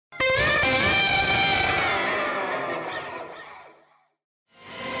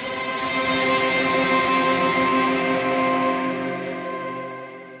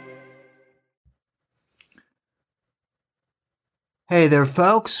Hey there,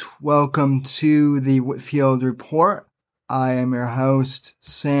 folks. Welcome to the Whitfield Report. I am your host,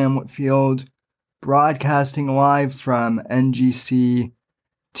 Sam Whitfield, broadcasting live from NGC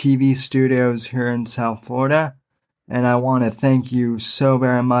TV studios here in South Florida. And I want to thank you so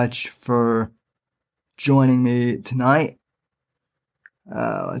very much for joining me tonight.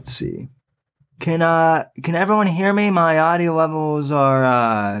 Let's see. Can everyone hear me? My audio levels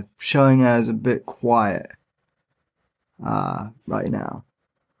are showing as a bit quiet right now.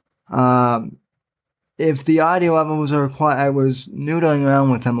 If the audio levels are quiet, I was noodling around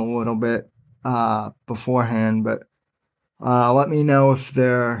with them a little bit beforehand, but let me know if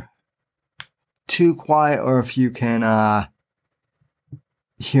they're too quiet or if you can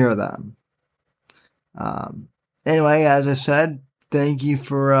hear them. Anyway, as I said, thank you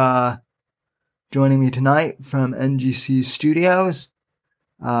for joining me tonight from NGC Studios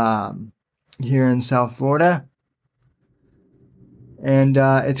here in South Florida. And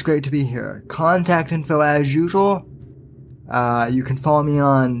it's great to be here. Contact info as usual. You can follow me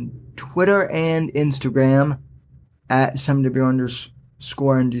on Twitter and Instagram at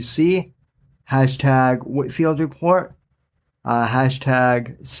 @SamW_NGC. Hashtag Whitfield Report.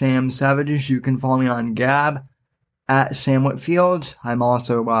 Hashtag Sam Savages. You can follow me on Gab at Sam Whitfield. I'm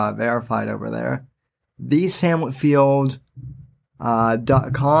also verified over there.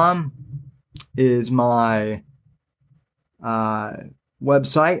 TheSamWhitfield.com is my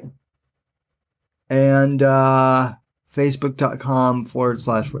website, and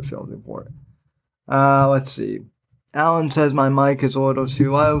facebook.com/Whitfield Report. Let's see. Alan says my mic is a little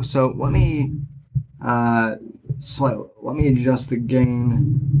too low, so let me adjust the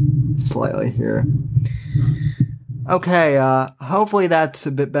gain slightly here. Okay, hopefully that's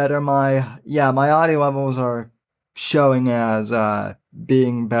a bit better. My audio levels are showing as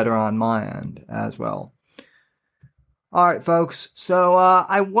being better on my end as well. Alright, folks, so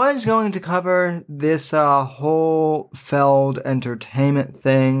I was going to cover this whole Feld entertainment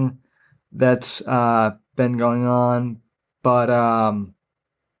thing that's been going on, but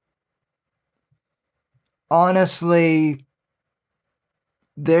honestly,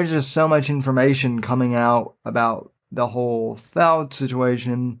 there's just so much information coming out about the whole Feld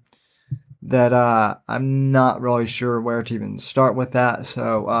situation that I'm not really sure where to even start with that.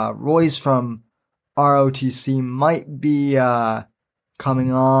 So Royce from ROTC might be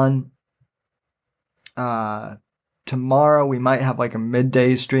coming on tomorrow. We might have like a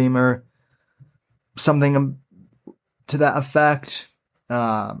midday streamer, something to that effect,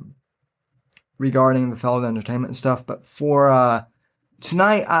 regarding the Feld entertainment stuff. But for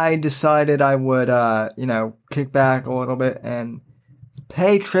tonight, I decided I would kick back a little bit and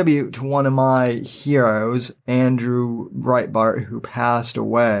pay tribute to one of my heroes, Andrew Breitbart, who passed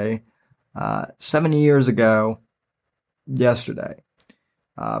away 7 years ago yesterday.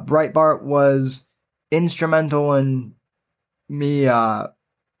 Breitbart was instrumental in me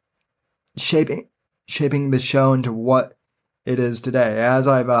shaping the show into what it is today. As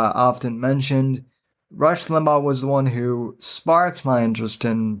I've often mentioned, Rush Limbaugh was the one who sparked my interest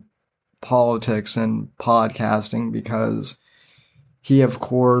in politics and podcasting, because he, of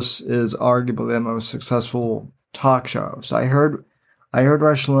course, is arguably the most successful talk show. So I heard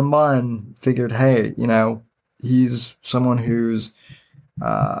Rush Limbaugh and figured, hey, he's someone who's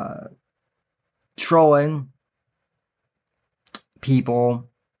trolling people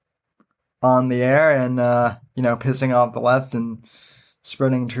on the air and, pissing off the left and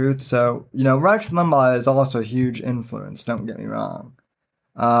spreading truth. So, Rush Limbaugh is also a huge influence, don't get me wrong.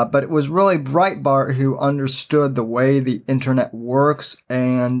 But it was really Breitbart who understood the way the internet works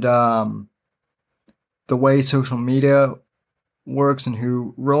and the way social media works, and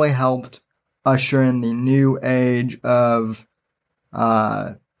who really helped usher in the new age of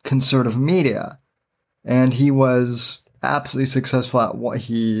conservative media. And he was absolutely successful at what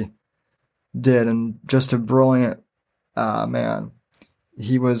he did, and just a brilliant man.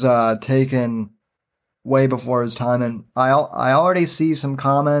 He was taken way before his time, and I already see some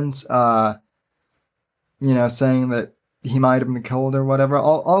comments saying that he might have been killed or whatever.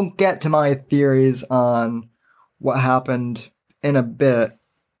 I'll get to my theories on what happened in a bit.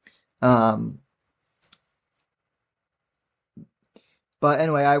 But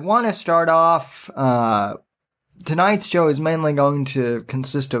anyway, I want to start off. Tonight's show is mainly going to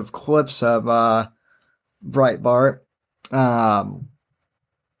consist of clips of Breitbart.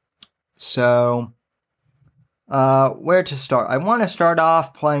 So where to start? I want to start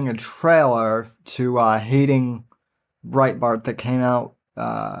off playing a trailer to Hating Breitbart that came out.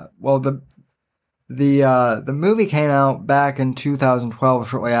 The movie came out back in 2012,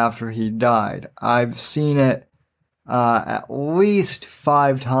 shortly after he died. I've seen it at least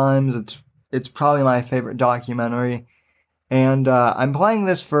 5 times. It's probably my favorite documentary. And I'm playing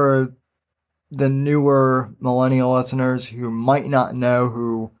this for the newer millennial listeners who might not know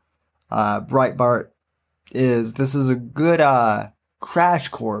who Breitbart is. This is a good crash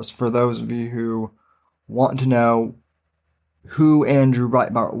course for those of you who want to know who Andrew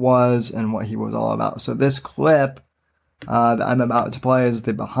Breitbart was and what he was all about. So this clip that I'm about to play is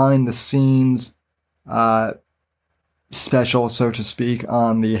the behind the scenes special, so to speak,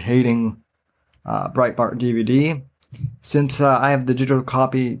 on the Hating Breitbart DVD. Since I have the digital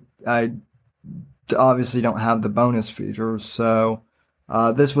copy, I obviously don't have the bonus features. So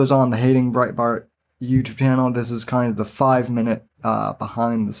this was on the Hating Breitbart YouTube channel. This is kind of the 5-minute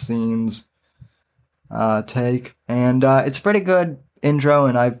behind the scenes take. And it's a pretty good intro,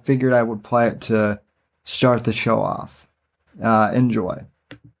 and I figured I would play it to start the show off. Enjoy.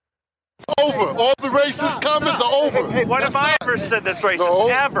 Over. All the racist comments are over. Hey, what have I ever said that's racist?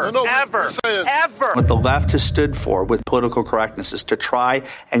 Ever. What the left has stood for with political correctness is to try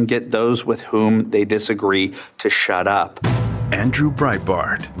and get those with whom they disagree to shut up. Andrew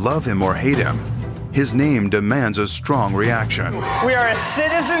Breitbart, love him or hate him, his name demands a strong reaction. We are a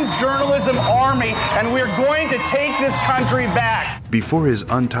citizen journalism army, and we're going to take this country back. Before his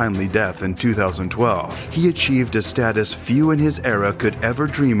untimely death in 2012, he achieved a status few in his era could ever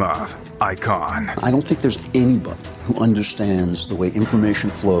dream of. Icon. I don't think there's anybody who understands the way information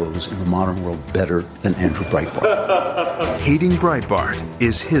flows in the modern world better than Andrew Breitbart. Hating Breitbart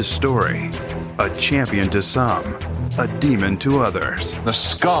is his story. A champion to some, a demon to others. The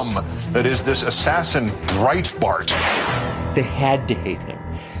scum that is this assassin Breitbart. They had to hate him.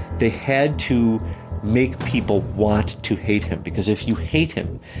 They had to make people want to hate him, because if you hate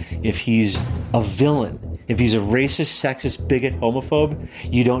him, if he's a villain, if he's a racist, sexist, bigot, homophobe,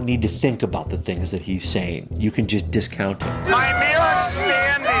 you don't need to think about the things that he's saying. You can just discount him. My mere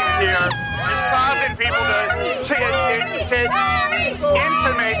standing here is causing people to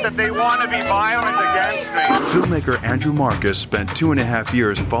intimate that they want to be violent against me. Filmmaker Andrew Marcus spent 2.5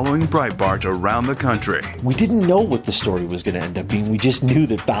 years following Breitbart around the country. We didn't know what the story was going to end up being. We just knew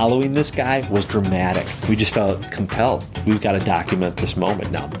that following this guy was dramatic. We just felt compelled. We've got to document this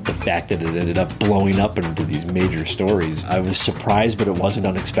moment. Now, the fact that it ended up blowing up into these major stories, I was surprised, but it wasn't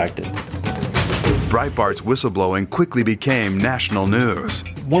unexpected. Breitbart's whistleblowing quickly became national news.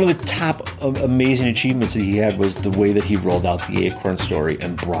 One of the top amazing achievements that he had was the way that he rolled out the Acorn story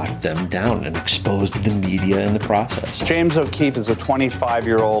and brought them down and exposed the media in the process. James O'Keefe is a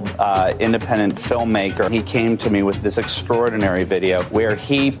 25-year-old independent filmmaker. He came to me with this extraordinary video where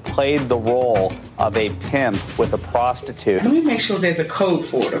he played the role of a pimp with a prostitute. Let me make sure there's a code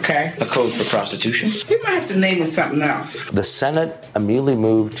for it, okay? A code for prostitution? You might have to name it something else. The Senate immediately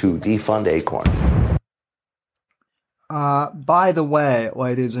moved to defund Acorn. By the way,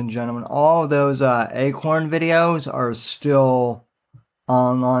 ladies and gentlemen, all of those Acorn videos are still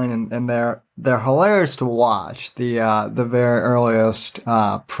online, and they're hilarious to watch. The very earliest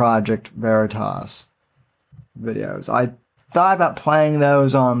Project Veritas videos. I thought about playing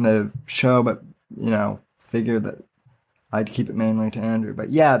those on the show, but figured that I'd keep it mainly to Andrew. But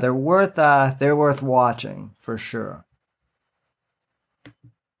yeah, they're worth watching for sure.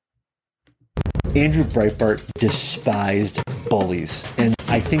 Andrew Breitbart despised bullies. And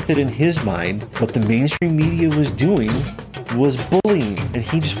I think that in his mind, what the mainstream media was doing was bullying, and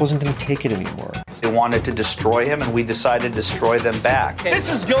he just wasn't going to take it anymore. They wanted to destroy him, and we decided to destroy them back. This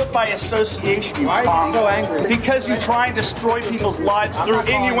is guilt by association. Why are you so angry? Because you try and destroy people's lives through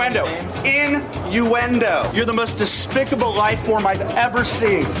innuendo. Innuendo. You're the most despicable life form I've ever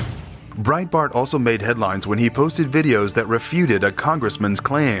seen. Breitbart also made headlines when he posted videos that refuted a congressman's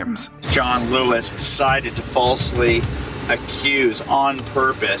claims. John Lewis decided to falsely accuse on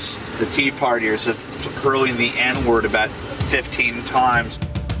purpose the Tea Partiers of hurling the N-word about 15 times.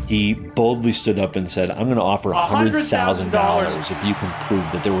 He boldly stood up and said, I'm going to offer $100,000 if you can prove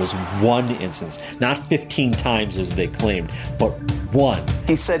that there was one instance, not 15 times as they claimed, but one.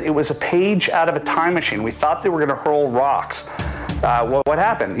 He said it was a page out of a time machine. We thought they were going to hurl rocks. What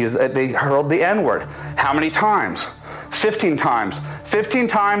happened? They hurled the N-word. How many times? 15 times. 15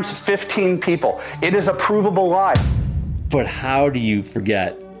 times, 15 people. It is a provable lie. But how do you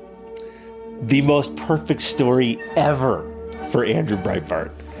forget the most perfect story ever for Andrew Breitbart?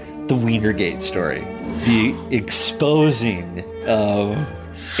 The Wienergate story. The exposing of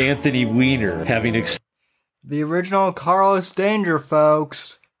Anthony Weiner having... The original Carlos Danger,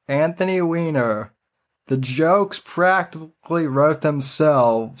 folks. Anthony Weiner. The jokes practically wrote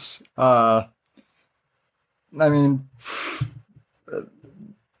themselves.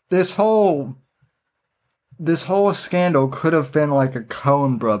 This whole this whole scandal could have been like a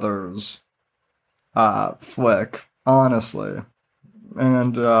Coen Brothers flick, honestly.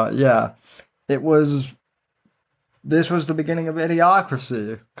 And yeah, this was the beginning of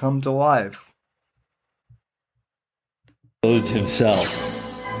Idiocracy come to life. Himself.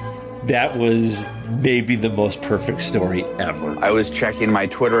 That was maybe the most perfect story ever. I was checking my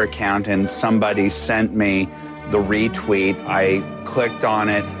Twitter account and somebody sent me the retweet. I clicked on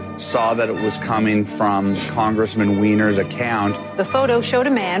it, saw that it was coming from Congressman Wiener's account. The photo showed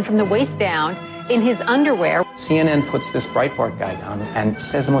a man from the waist down in his underwear. CNN puts this Breitbart guy down and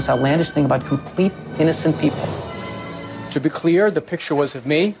says the most outlandish thing about complete innocent people. To be clear, the picture was of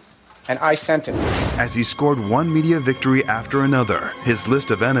me, and I sent it. As he scored one media victory after another, his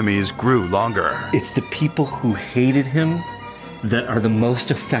list of enemies grew longer. It's the people who hated him that are the most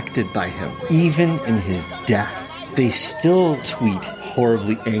affected by him. Even in his death, they still tweet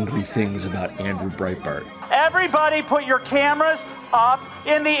horribly angry things about Andrew Breitbart. Everybody put your cameras up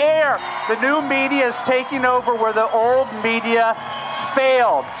in the air. The new media is taking over where the old media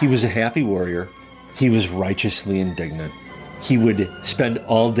failed. He was a happy warrior. He was righteously indignant. He would spend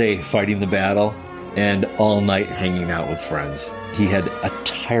all day fighting the battle and all night hanging out with friends. He had a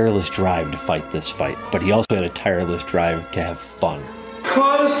tireless drive to fight this fight, but he also had a tireless drive to have fun.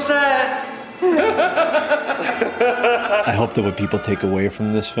 Close set. I hope that what people take away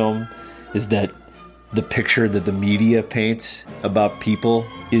from this film is that the picture that the media paints about people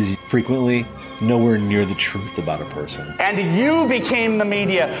is frequently nowhere near the truth about a person. And you became the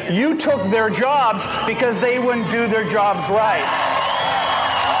media. You took their jobs because they wouldn't do their jobs right.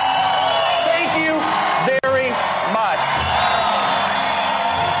 Thank you very much.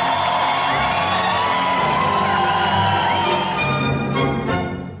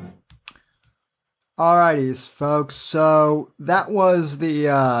 Alrighties, folks. So that was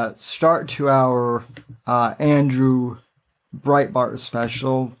the start to our Andrew Breitbart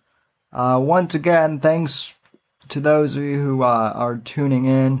special. Once again, thanks to those of you who are tuning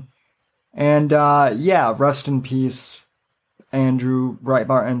in. And yeah, rest in peace, Andrew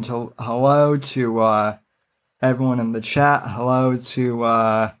Breitbart. And hello to everyone in the chat. Hello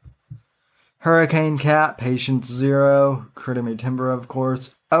to Hurricane Cat, Patience Zero, Crittermy Timber, of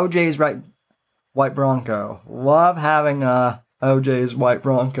course. OJ's White Bronco. Love having OJ's White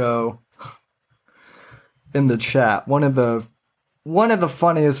Bronco in the chat. One of the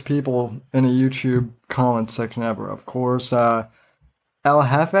funniest people in a YouTube comment section ever, of course. El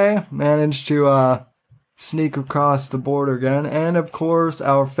Jefe managed to sneak across the border again. And, of course,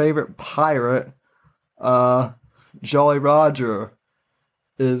 our favorite pirate, Jolly Roger,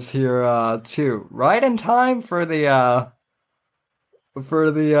 is here, too. Right in time for the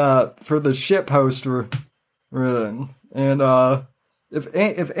ship poster ring. And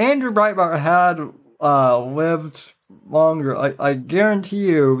if Andrew Breitbart had lived longer, I guarantee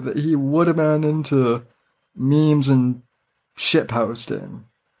you that he would have been into memes and shit posting.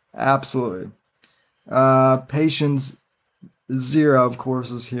 Absolutely. Patience Zero, of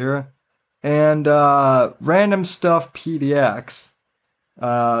course, is here. And Random Stuff PDX.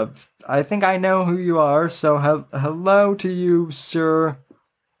 I think I know who you are, so hello to you, sir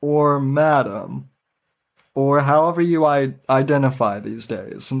or madam, or however you identify these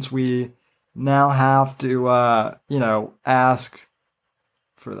days, since we now have to, ask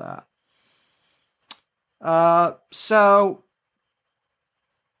for that. So,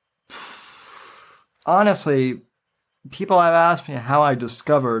 honestly, people have asked me how I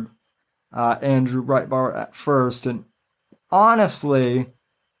discovered Andrew Breitbart at first, and honestly,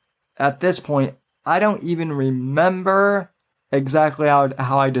 at this point, I don't even remember exactly how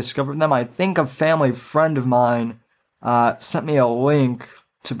I discovered them. I think a family friend of mine sent me a link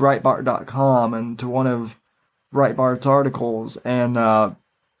to Breitbart.com and to one of Breitbart's articles, and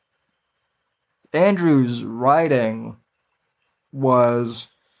Andrew's writing was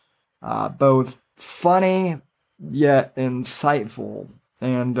both funny yet insightful,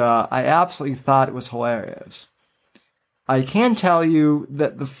 and I absolutely thought it was hilarious. I can tell you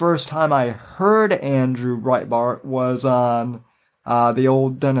that the first time I heard Andrew Breitbart was on the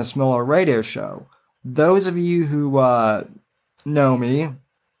old Dennis Miller radio show. Those of you who know me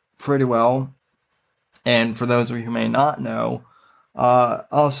pretty well, and for those of you who may not know,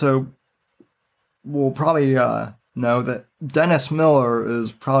 also will probably know that Dennis Miller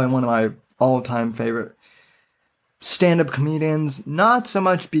is probably one of my all-time favorite stand-up comedians. Not so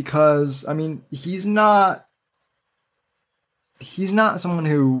much because, he's not someone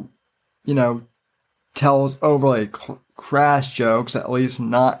who, tells overly crass jokes, at least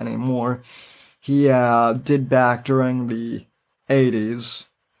not anymore. He did back during the 80s.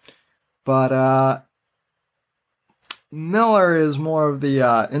 But Miller is more of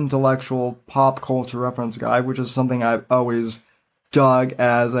the intellectual pop culture reference guy, which is something I've always dug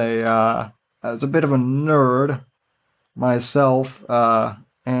as a bit of a nerd myself. Hey,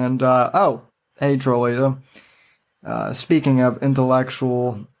 Trolita. Speaking of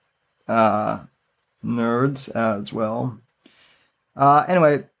intellectual nerds as well.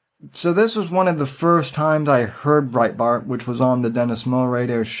 Anyway, so this was one of the first times I heard Breitbart, which was on the Dennis Miller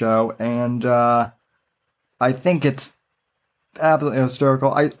radio show, and I think it's absolutely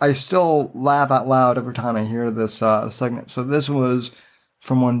hysterical. I still laugh out loud every time I hear this segment. So this was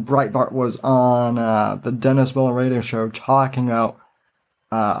from when Breitbart was on the Dennis Miller radio show talking about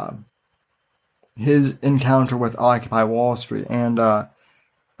his encounter with Occupy Wall Street. And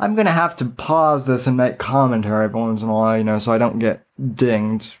I'm going to have to pause this and make commentary every once in a while, so I don't get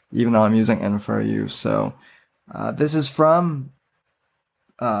dinged, even though I'm using info use. So this is from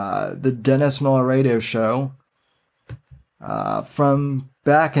the Dennis Miller radio show from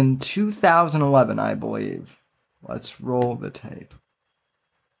back in 2011, I believe. Let's roll the tape.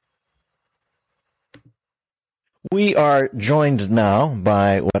 We are joined now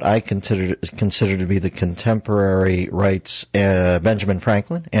by what I consider to be the contemporary rights Benjamin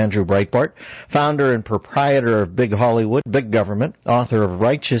Franklin, Andrew Breitbart, founder and proprietor of Big Hollywood, Big Government, author of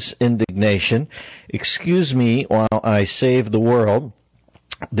Righteous Indignation, Excuse Me While I Save the World,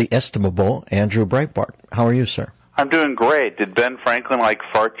 the estimable Andrew Breitbart. How are you, sir? I'm doing great. Did Ben Franklin like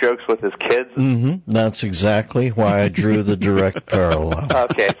fart jokes with his kids? Mm-hmm. That's exactly why I drew the direct parallel.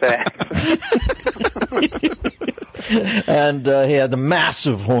 Okay, thanks. And he had the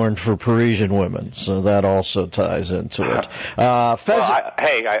massive horn for Parisian women, so that also ties into it.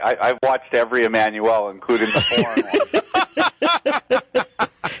 I've watched every Emmanuel, including the foreign one.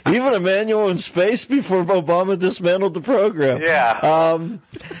 Even Emmanuel in space before Obama dismantled the program. Yeah.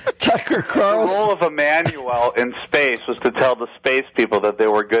 Tucker Carlson. The role of Emmanuel in space was to tell the space people that they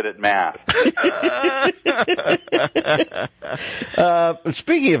were good at math.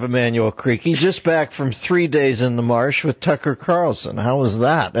 Speaking of Emmanuel Creaky, just back from 3 days in the marsh with Tucker Carlson. How was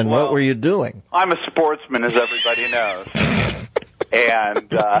that, and what were you doing? I'm a sportsman, as everybody knows.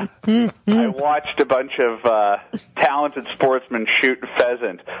 And I watched a bunch of talented sportsmen shoot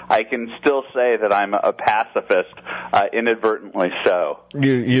pheasant. I can still say that I'm a pacifist, inadvertently so.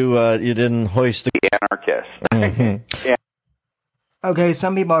 You didn't hoist the anarchist. Mm-hmm. Yeah. Okay,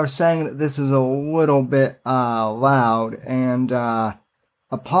 some people are saying that this is a little bit loud, and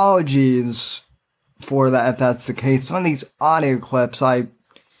apologies for that if that's the case. Some of these audio clips, I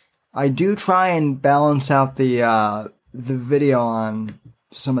do try and balance out the video on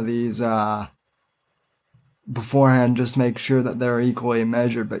some of these beforehand, just make sure that they're equally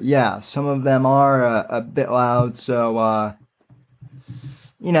measured. But yeah, some of them are a bit loud, so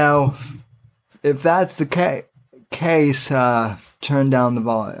if that's the case, turn down the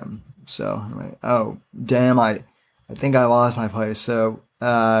volume. So oh damn, I think I lost my place, so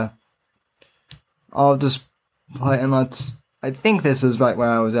I'll just play, and I think this is right where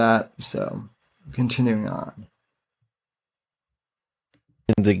I was at, so continuing on.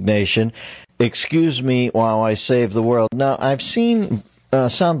 Indignation. Excuse me while I save the world. Now, I've seen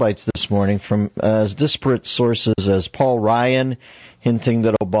sound bites this morning from as disparate sources as Paul Ryan hinting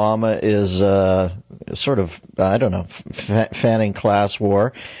that Obama is sort of, fanning class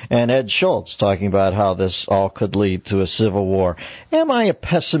war, and Ed Schultz talking about how this all could lead to a civil war. Am I a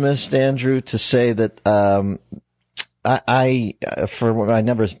pessimist, Andrew, to say that I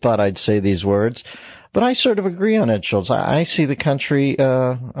never thought I'd say these words, but I sort of agree on Ed Schultz. I see the country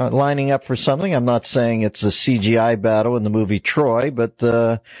lining up for something. I'm not saying it's a CGI battle in the movie Troy, but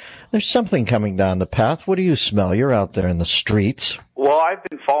there's something coming down the path. What do you smell? You're out there in the streets. Well, I've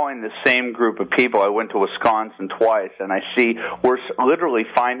been following the same group of people. I went to Wisconsin twice, and I see we're literally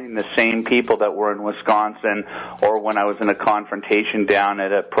finding the same people that were in Wisconsin, or when I was in a confrontation down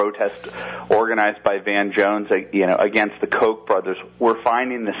at a protest organized by Van Jones, against the Koch brothers. We're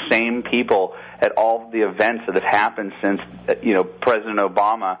finding the same people at all of the events that have happened since, President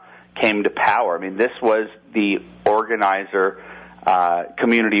Obama came to power. I mean, this was the organizer,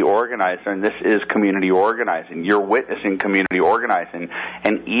 community organizer, and this is community organizing. You're witnessing community organizing,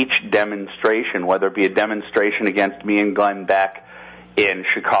 and each demonstration, whether it be a demonstration against me and Glenn Beck in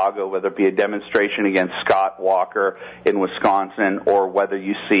Chicago, whether it be a demonstration against Scott Walker in Wisconsin, or whether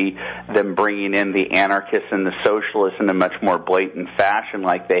you see them bringing in the anarchists and the socialists in a much more blatant fashion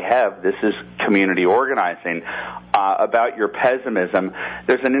like they have, this is community organizing. About your pessimism,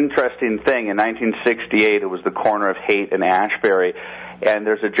 there's an interesting thing. In 1968, it was the corner of hate in Ashbury, and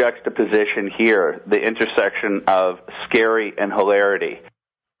there's a juxtaposition here, the intersection of scary and hilarity.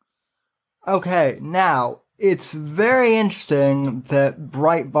 Okay, now, it's very interesting that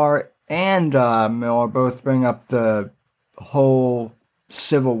Breitbart and Miller both bring up the whole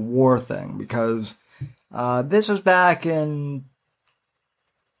Civil War thing, because this was back in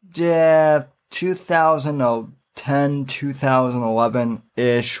 2010,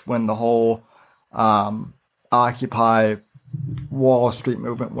 2011-ish, when the whole Occupy Wall Street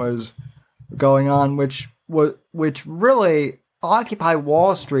movement was going on, which really, Occupy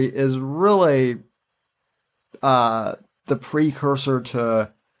Wall Street is really the precursor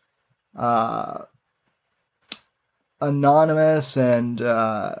to Anonymous and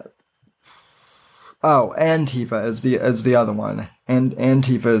Antifa is the other one, and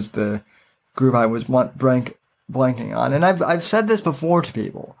Antifa is the group I was blanking on. And I've said this before to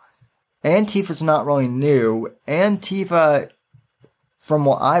people. Antifa's not really new. Antifa, from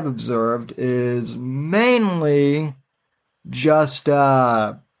what I've observed, is mainly just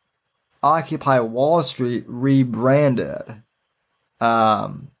Occupy Wall Street rebranded.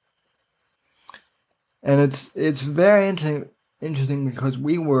 And it's very interesting because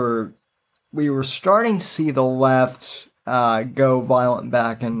we were starting to see the left go violent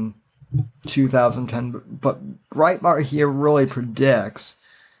back in 2010, but Breitbart here really predicts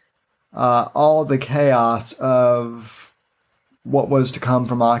all the chaos of what was to come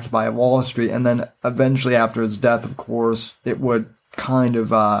from Occupy Wall Street, and then eventually, after his death, of course, it would kind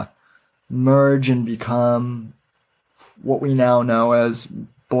of merge and become what we now know as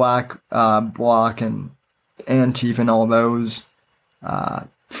Black Bloc and Antifa and all those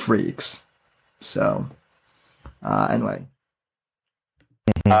freaks. So, anyway.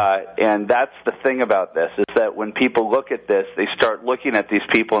 And that's the thing about this, is that when people look at this, they start looking at these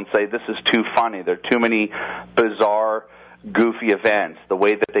people and say, this is too funny. There are too many bizarre, goofy events. The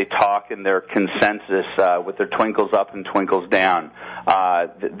way that they talk in their consensus with their twinkles up and twinkles down.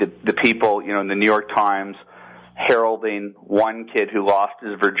 The people, in the New York Times, heralding one kid who lost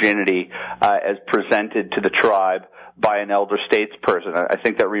his virginity as presented to the tribe by an elder statesperson. I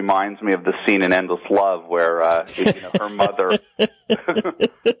think that reminds me of the scene in Endless Love where her mother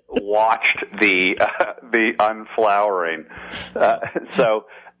watched the unflowering. So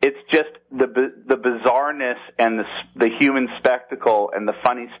it's just the bizarreness and the human spectacle and the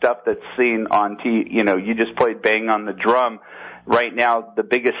funny stuff that's seen on TV. You just played Bang on the Drum. Right now, the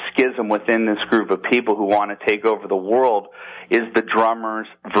biggest schism within this group of people who want to take over the world is the drummers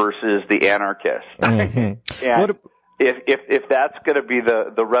versus the anarchists. Mm-hmm. And if that's going to be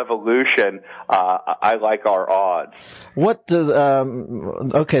the revolution, I like our odds. What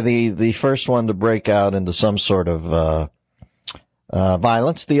the first one to break out into some sort of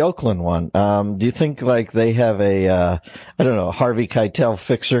violence, the Oakland one. Do you think they have a Harvey Keitel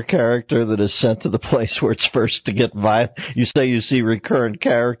fixer character that is sent to the place where it's first to get violent? You say you see recurrent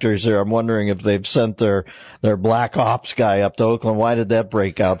characters there. I'm wondering if they've sent their black ops guy up to Oakland. Why did that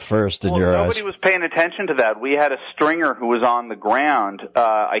break out first in your eyes? Nobody was paying attention to that. We had a stringer who was on the ground.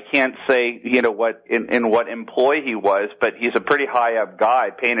 I can't say what employ he was, but he's a pretty high up guy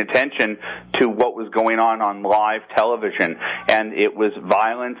paying attention to what was going on live television. And it was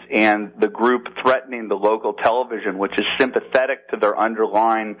violence and the group threatening the local television, which is sympathetic to their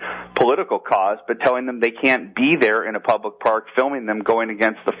underlying political cause, but telling them they can't be there in a public park filming them going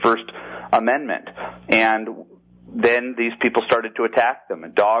against the First Amendment. And then these people started to attack them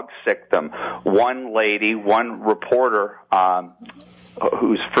and dog sick them. One reporter,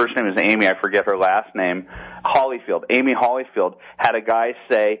 whose first name is Amy, I forget her last name, Amy Holyfield, had a guy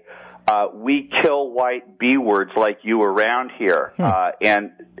say, we kill white B-words like you around here.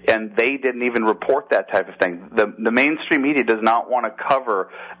 And they didn't even report that type of thing. The mainstream media does not want to cover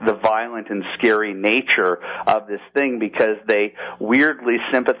the violent and scary nature of this thing because they weirdly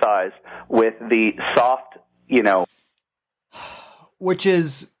sympathize with the soft, Which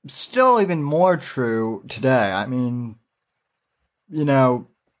is still even more true today. I mean,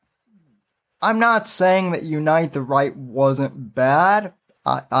 I'm not saying that Unite the Right wasn't bad.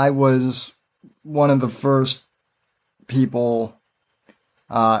 I was one of the first people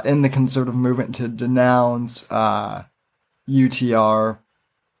in the conservative movement to denounce UTR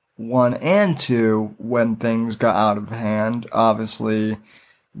 1 and 2 when things got out of hand. Obviously,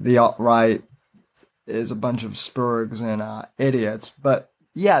 the alt-right is a bunch of spurgs and idiots. But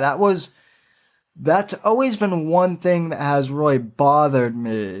yeah, that's always been one thing that has really bothered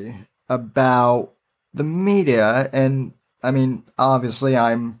me about the media. And I mean, obviously,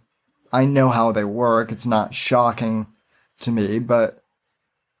 I know how they work. It's not shocking to me, but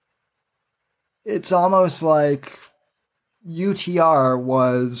it's almost like UTR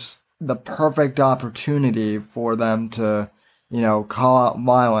was the perfect opportunity for them to, call out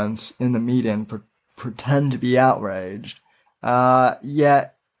violence in the media and pretend to be outraged.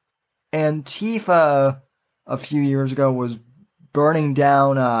 Yet Antifa a few years ago was burning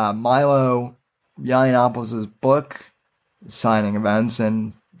down Milo Yiannopoulos' book signing events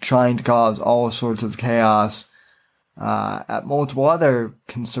and trying to cause all sorts of chaos at multiple other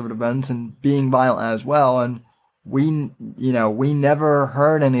conservative events and being violent as well. And we never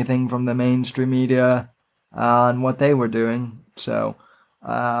heard anything from the mainstream media on what they were doing. So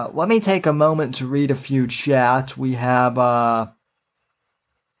let me take a moment to read a few chats. We have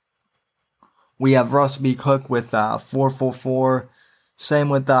Russ B. Cook with 444. Same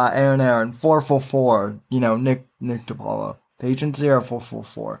with Aaron 444. Nick DiPaolo. Patient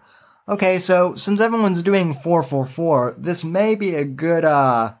 0444. Okay, so since everyone's doing 444, this may be a good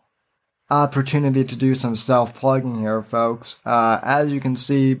opportunity to do some self-plugging here, folks. As you can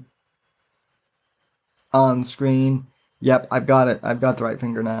see on screen, yep, I've got it. I've got the right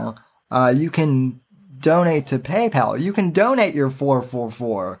finger now. You can donate to PayPal. You can donate your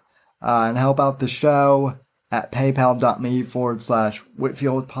 444 and help out the show at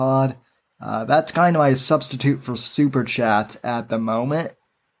paypal.me/WhitfieldPod. That's kind of my substitute for Super Chat at the moment.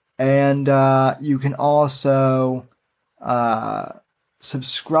 And you can also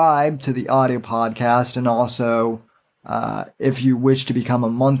subscribe to the audio podcast, and also if you wish to become a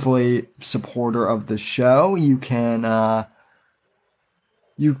monthly supporter of the show, you can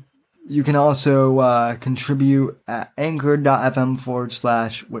you can also contribute at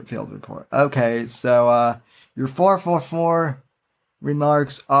anchor.fm/Whitfield Report. Okay, so your 444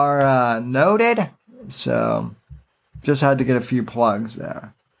 remarks are noted. So just had to get a few plugs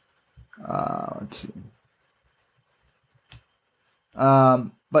there. Let's see.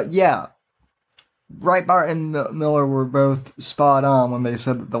 But yeah, Breitbart and Miller were both spot on when they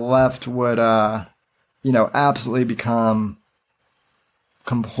said that the left would, absolutely become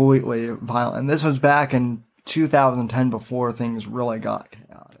completely violent. And this was back in 2010 before things really got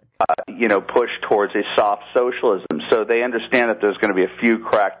chaotic. Push towards a soft socialism. So they understand that there's going to be a few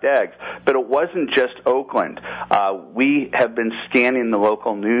cracked eggs. But it wasn't just Oakland. We have been scanning the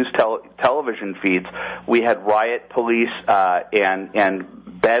local news television feeds. We had riot police and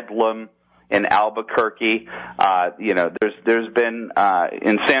bedlam in Albuquerque. There's been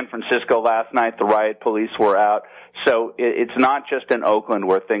in San Francisco last night, the riot police were out. So it's not just in Oakland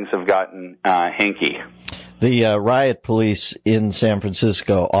where things have gotten hinky. The riot police in San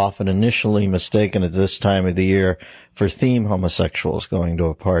Francisco, often initially mistaken at this time of the year for theme homosexuals going to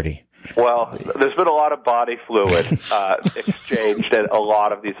a party. Well, there's been a lot of body fluid exchanged at a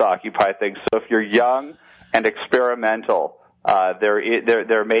lot of these Occupy things. So if you're young and experimental,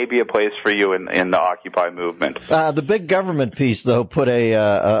 there may be a place for you in the Occupy movement. The big government piece, though, put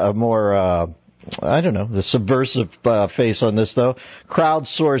a more the subversive face on this, though.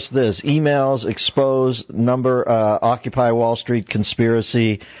 Crowdsource this. Emails expose Occupy Wall Street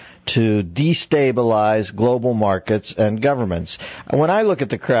conspiracy to destabilize global markets and governments. When I look at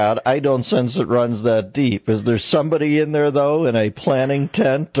the crowd, I don't sense it runs that deep. Is there somebody in there, though, in a planning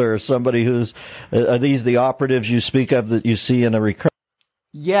tent, or somebody who's... Are these the operatives you speak of that you see in a recurring...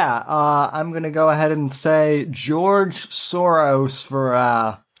 Yeah, I'm going to go ahead and say George Soros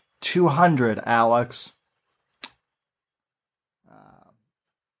for... 200, Alex.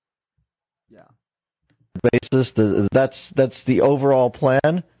 Yeah. Basis. That's the overall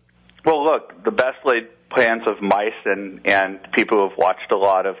plan. Well, look, the best laid plans of mice and people who have watched a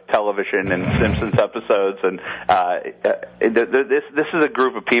lot of television and Simpsons episodes, and this is a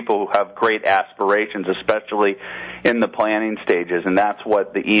group of people who have great aspirations, especially in the planning stages, and that's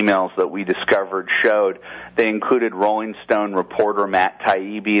what the emails that we discovered showed. They included Rolling Stone reporter Matt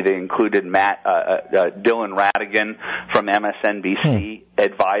Taibbi. They included Dylan Ratigan from MSNBC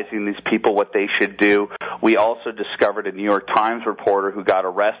advising these people what they should do. We also discovered a New York Times reporter who got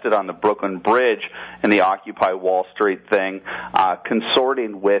arrested on the Brooklyn Bridge in the Occupy Wall Street thing,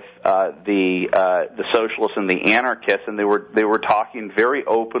 consorting with the socialists and the anarchists, and they were talking very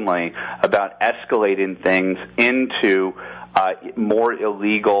openly about escalating things into more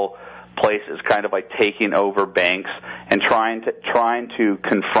illegal places, kind of like taking over banks and trying to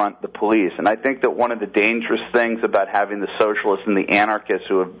confront the police. And I think that one of the dangerous things about having the socialists and the anarchists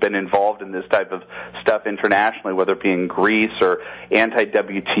who have been involved in this type of stuff internationally, whether it be in Greece or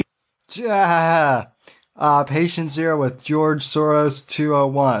anti-WTO. Patient Zero with George Soros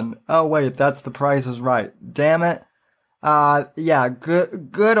 201. Oh wait, that's The Price is Right. Damn it. Yeah,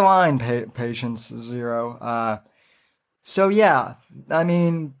 good line, Patience Zero. So yeah, I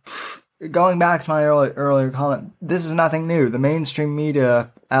mean, going back to my earlier comment, this is nothing new. The mainstream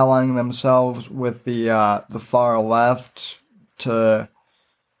media allying themselves with the far left to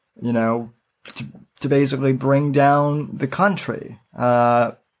to basically bring down the country.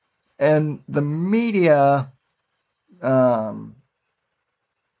 And the media, you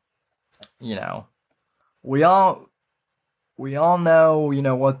know, we all know, you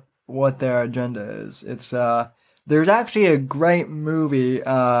know, what their agenda is. It's there's actually a great movie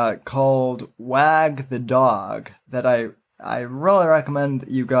called Wag the Dog that I really recommend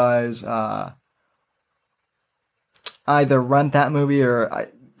that you guys either rent that movie, or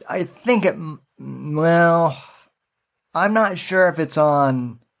I think well, I'm not sure if it's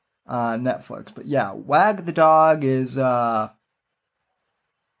on Netflix, but yeah, Wag the Dog is a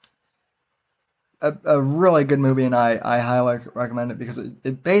really good movie, and I highly recommend it because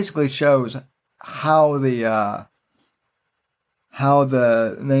it basically shows how the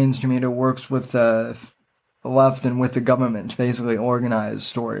mainstream media works with the left and with the government to basically organize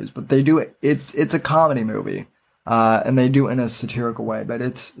stories. But they do it. It's a comedy movie, and they do it in a satirical way, but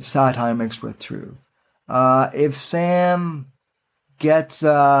it's satire mixed with truth. If Sam gets to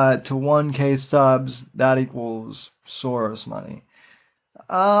 1K subs, that equals Soros money.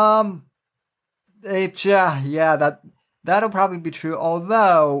 That'll probably be true.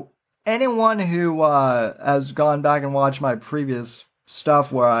 Although anyone who has gone back and watched my previous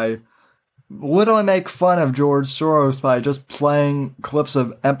stuff where I literally make fun of George Soros by just playing clips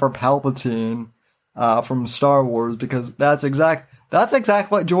of Emperor Palpatine from Star Wars, because that's exactly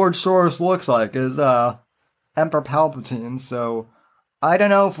what George Soros looks like, is Emperor Palpatine. So I don't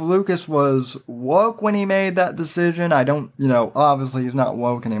know if Lucas was woke when he made that decision. I don't, obviously he's not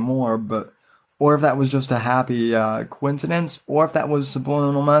woke anymore, but or if that was just a happy coincidence, or if that was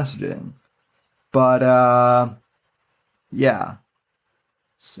subliminal messaging. But yeah.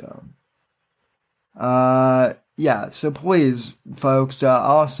 So so please, folks,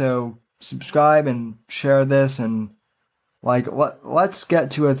 also subscribe and share this, and let's get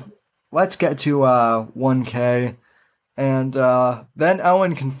to 1K, and then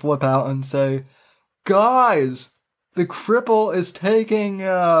Owen can flip out and say, guys, the cripple is taking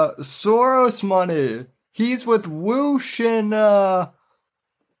Soros money. He's with Whoosh and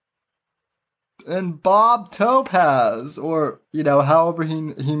Bob Topaz, or however he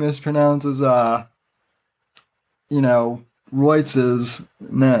mispronounces Royce's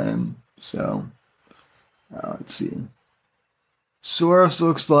name. So let's see. Soros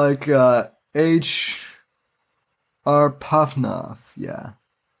looks like H.R. Puffnoff. Yeah.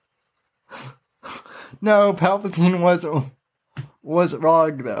 No, Palpatine was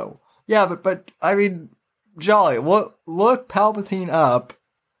wrong though. Yeah, but I mean, Jolly, look Palpatine up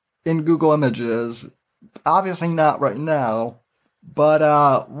in Google Images. Obviously not right now, but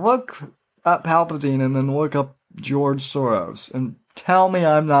look up Palpatine and then look up George Soros and tell me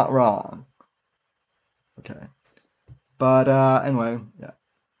I'm not wrong. Okay. But anyway, yeah.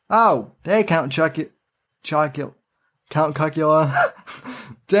 Oh, hey, Count Cuckula.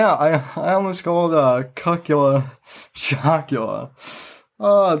 Damn, I almost called Cuckula Chocula.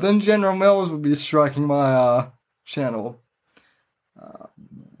 Then General Mills would be striking my channel.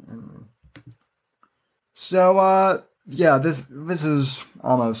 So yeah, this is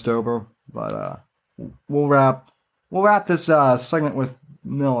almost over, but we'll wrap this segment with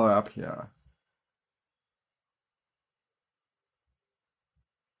Miller up here.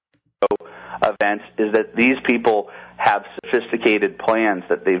 Events is that these people have sophisticated plans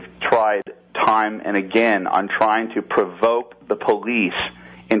that they've tried time and again on trying to provoke the police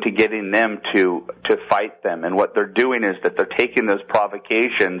into getting them to fight them. And what they're doing is that they're taking those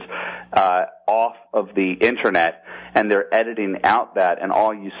provocations off of the internet, and they're editing out that, and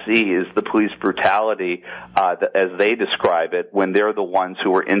all you see is the police brutality as they describe it, when they're the ones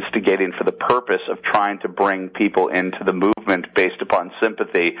who are instigating for the purpose of trying to bring people into the movement based upon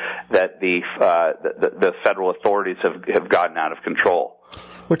sympathy that the federal authorities have gotten out of control.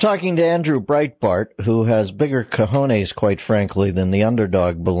 We're talking to Andrew Breitbart, who has bigger cojones, quite frankly, than the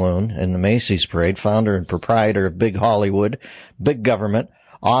underdog balloon in the Macy's parade, founder and proprietor of Big Hollywood, Big Government,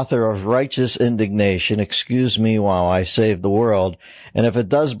 author of Righteous Indignation, Excuse Me While I Save the World. And if it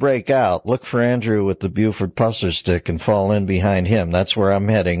does break out, look for Andrew with the Buford Pusser stick and fall in behind him. That's where I'm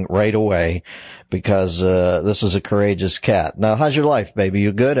heading right away, because this is a courageous cat. Now, how's your life, baby?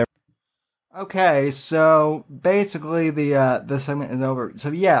 You good? Okay, so basically the segment is over.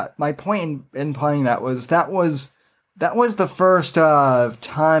 So yeah, my point in playing that was the first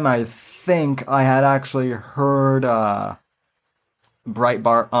time I think I had actually heard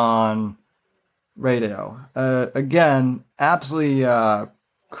Breitbart on radio. Again, absolutely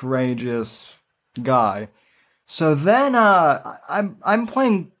courageous guy. So then I'm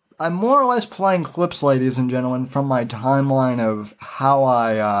more or less playing clips, ladies and gentlemen, from my timeline of how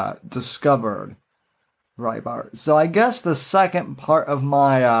I discovered Breitbart. So I guess the second part of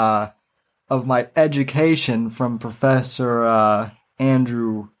my education from Professor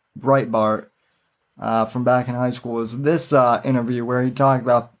Andrew Breitbart from back in high school is this interview where he talked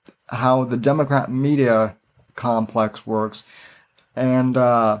about how the Democrat media complex works. And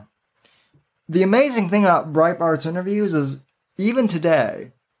the amazing thing about Breitbart's interviews is even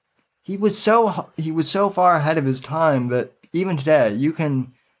today, he was so far ahead of his time that even today you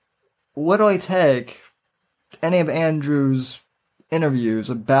can literally take any of Andrew's interviews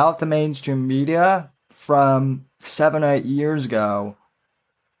about the mainstream media from 7 or 8 years ago.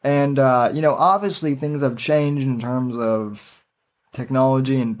 And, obviously things have changed in terms of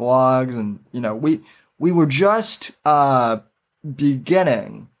technology and blogs. And, we were just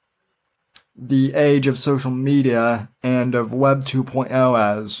beginning the age of social media and of Web 2.0,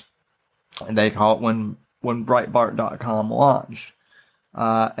 as they call it, when Breitbart.com launched.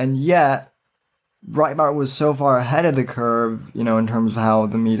 And yet, Breitbart was so far ahead of the curve, in terms of how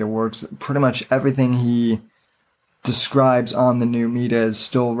the media works. Pretty much everything he describes on the new media is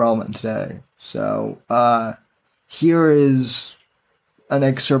still relevant today. So, here is an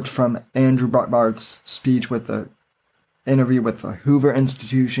excerpt from Andrew Breitbart's speech with the interview with the Hoover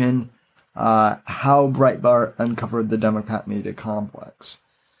Institution, how Breitbart uncovered the Democrat media complex.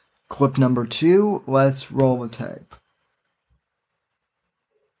 Clip number 2, let's roll the tape.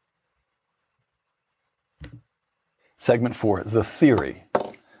 Segment 4, The Theory,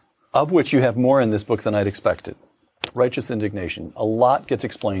 of which you have more in this book than I'd expected. Righteous indignation. A lot gets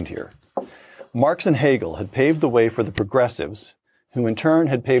explained here. Marx and Hegel had paved the way for the progressives, who in turn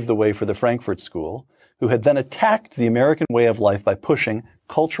had paved the way for the Frankfurt School, who had then attacked the American way of life by pushing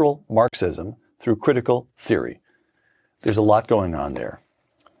cultural Marxism through critical theory. There's a lot going on there.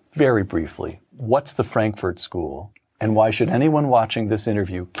 Very briefly, what's the Frankfurt School, and why should anyone watching this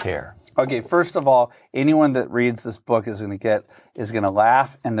interview care? Okay, first of all, anyone that reads this book is going to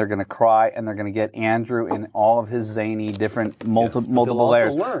laugh, and they're going to cry, and they're going to get Andrew in all of his zany different multiple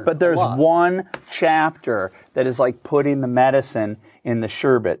layers. But there's one chapter that is like putting the medicine in the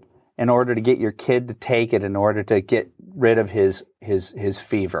sherbet in order to get your kid to take it in order to get rid of his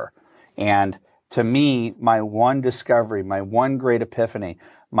fever. And to me, my one discovery, my one great epiphany,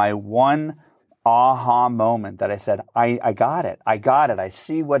 my one aha moment that I said, I got it. I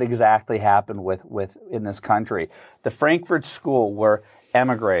see what exactly happened with in this country. The Frankfurt School were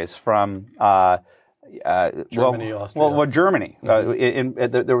emigres from Germany, Austria. Germany.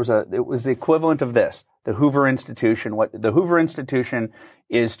 Mm-hmm. It was the equivalent of this. The Hoover Institution. What the Hoover Institution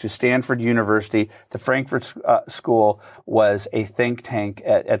is to Stanford University. The Frankfurt School was a think tank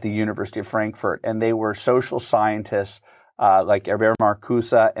at the University of Frankfurt, and they were social scientists like Herbert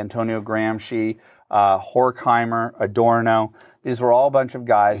Marcuse, Antonio Gramsci, Horkheimer, Adorno. These were all a bunch of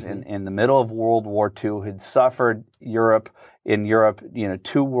guys in the middle of World War II who had suffered in Europe,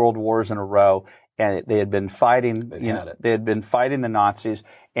 2 world wars in a row, and they had been fighting. They had been fighting the Nazis,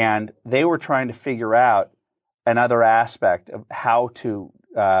 and they were trying to figure out another aspect of how to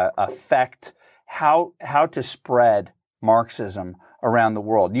how to spread Marxism around the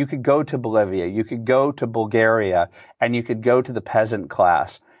world. You could go to Bolivia, you could go to Bulgaria, and you could go to the peasant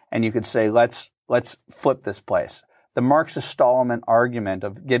class, and you could say, let's flip this place. The Marxist-Stallman argument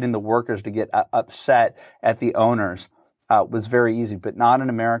of getting the workers to get upset at the owners was very easy, but not in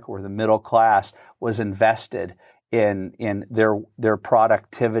America, where the middle class was invested in their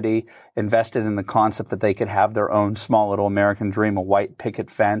productivity, invested in the concept that they could have their own small little American dream, a white picket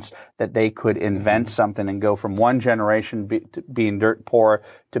fence, that they could invent something and go from one generation being dirt poor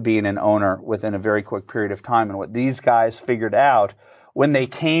to being an owner within a very quick period of time. And what these guys figured out when they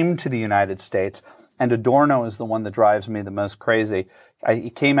came to the United States, and Adorno is the one that drives me the most crazy. He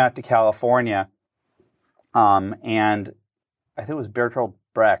came out to California, and I think it was Bertolt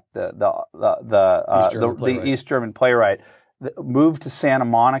Brecht, the East German playwright, moved to Santa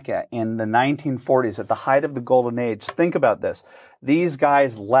Monica in the 1940s at the height of the Golden Age. Think about this. These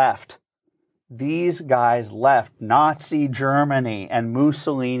guys left Nazi Germany and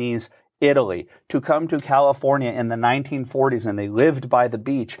Mussolini's Italy to come to California in the 1940s, and they lived by the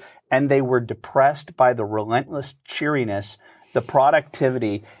beach, and they were depressed by the relentless cheeriness, the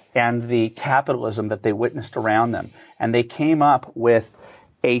productivity, and the capitalism that they witnessed around them. And they came up with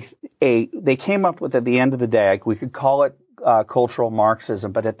at the end of the day, we could call it cultural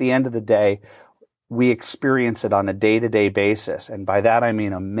Marxism, but at the end of the day, we experience it on a day-to-day basis. And by that, I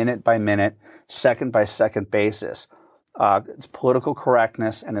mean a minute-by-minute, second-by-second basis. It's political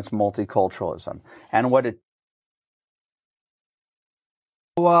correctness and it's multiculturalism. And what it...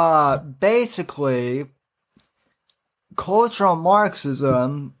 Basically, cultural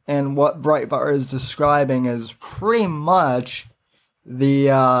Marxism and what Breitbart is describing is pretty much the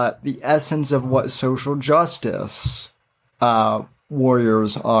essence of what social justice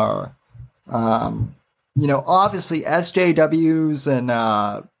warriors are. Obviously SJWs and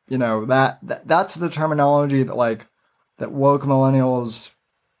that's the terminology that woke millennials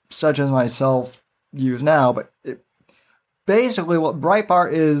such as myself use now. But basically, what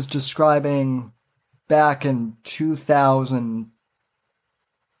Breitbart is describing back in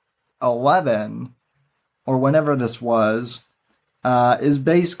 2011 or whenever this was, is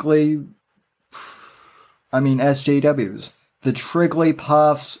basically, SJWs, the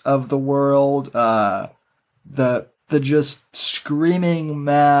Trigglypuffs of the world, the just screaming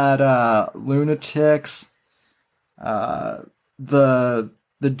mad lunatics, the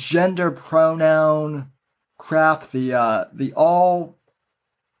gender pronoun crap, the all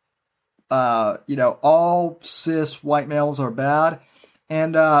all cis white males are bad.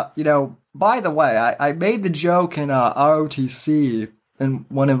 And, by the way, I made the joke in ROTC in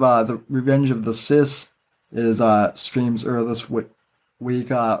one of the Revenge of the Cis is streams earlier this week.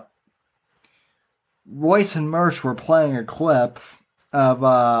 Royce and Mersch were playing a clip of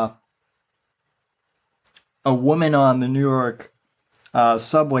a woman on the New York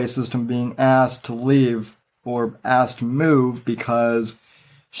subway system being asked to leave or asked to move because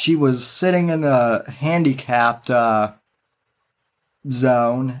she was sitting in a handicapped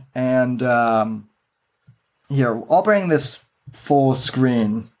zone. And here, I'll bring this full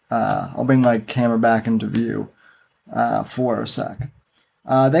screen. I'll bring my camera back into view for a sec.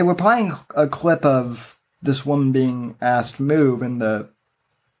 They were playing a clip of this woman being asked to move in the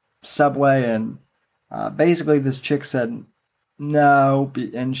subway, and basically this chick said no,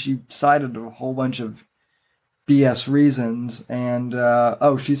 and she cited a whole bunch of BS reasons, and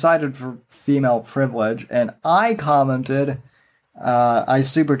she cited for female privilege, and I commented, I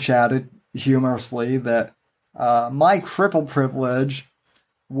super chatted humorously that my cripple privilege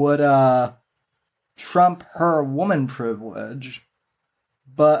would trump her woman privilege,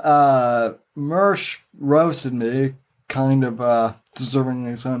 but Mersch roasted me, kind of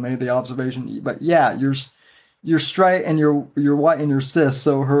deservingly so, and made the observation. But yeah, you're straight and you're white and you're cis,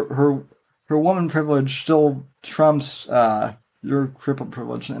 so her woman privilege still trumps your cripple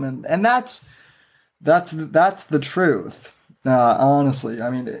privilege, and that's the truth. Honestly, I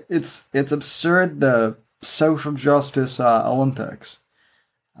mean, it's absurd, the social justice Olympics.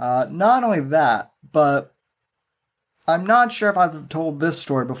 Not only that, but I'm not sure if I've told this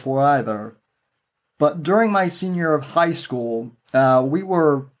story before either, but during my senior year of high school, we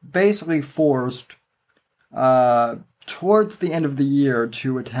were basically forced towards the end of the year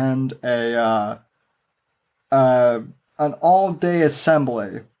to attend an all-day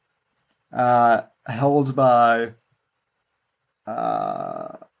assembly held by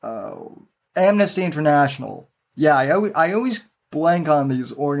Amnesty International. Yeah, I always blank on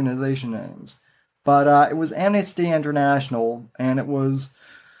these organization names, but it was Amnesty International, and it was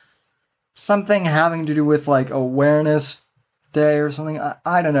something having to do with like Awareness Day or something.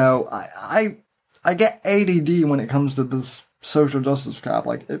 I don't know. I get ADD when it comes to this social justice crap.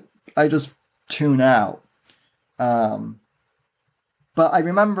 I just tune out. But I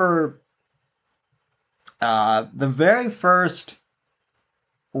remember the very first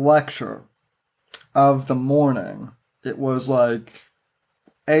lecture of the morning. It was like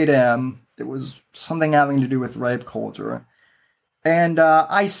 8 a.m. It was something having to do with rape culture. And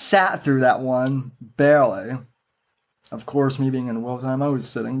I sat through that one, barely. Of course, me being in Wilton, I was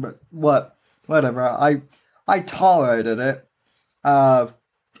sitting, but whatever. I tolerated it. And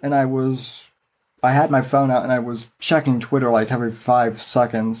I had my phone out and I was checking Twitter like every 5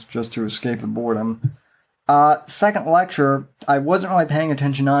 seconds just to escape the boredom. Second lecture, I wasn't really paying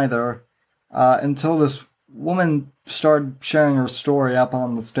attention either until this woman started sharing her story up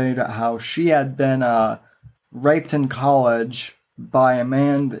on the stage at how she had been raped in college by a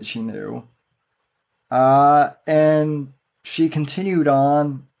man that she knew. And she continued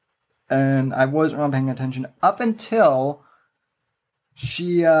on, and I wasn't really paying attention up until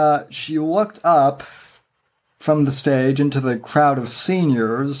she looked up from the stage into the crowd of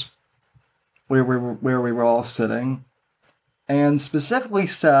seniors where we were all sitting, and specifically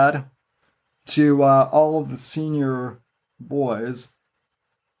said to all of the senior boys,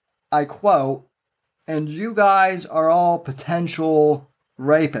 I quote, "And you guys are all potential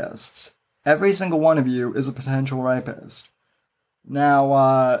rapists. Every single one of you is a potential rapist."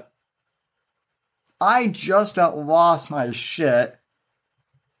 Now, I just lost my shit,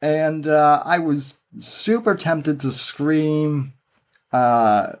 and I was super tempted to scream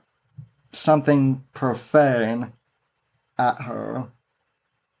something profane, at her,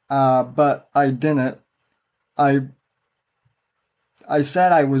 but I didn't. I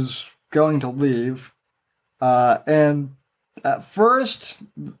said I was going to leave, and at first,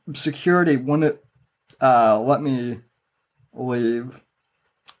 security wouldn't let me leave.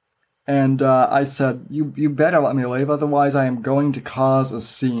 And I said, you better let me leave, otherwise I am going to cause a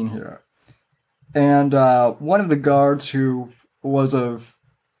scene here. And one of the guards who's a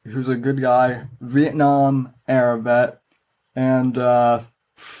good guy, Vietnam era vet, and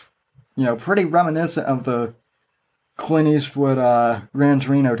pretty reminiscent of the Clint Eastwood Gran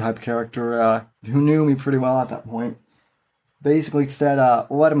Torino type character, who knew me pretty well at that point, basically said,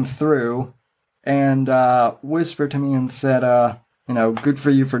 let him through, and whispered to me and said, good for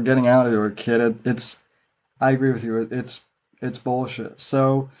you for getting out of here, kid. I agree with you. It's bullshit.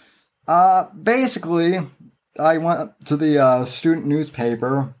 So, basically, I went to the student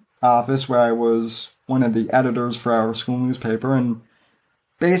newspaper office where I was one of the editors for our school newspaper, and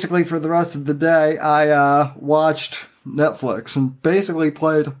basically for the rest of the day, I watched Netflix and basically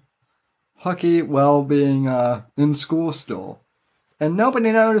played hooky while being in school still. And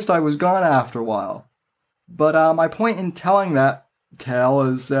nobody noticed I was gone after a while. But my point in telling that tale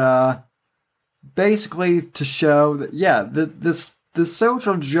is basically to show that, this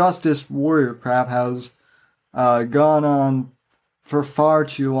social justice warrior crap has gone on for far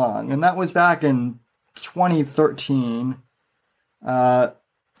too long. And that was back in 2013. I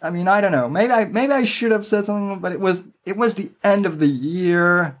don't know. Maybe I should have said something, but it was the end of the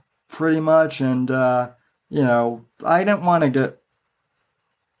year, pretty much, and I didn't want to get.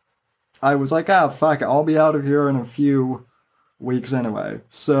 I was like, fuck it, I'll be out of here in a few weeks anyway.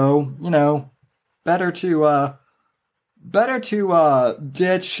 So, better to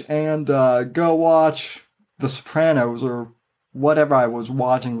ditch and go watch The Sopranos or whatever I was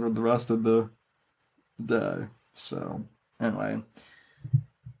watching for the rest of the day. So, anyway,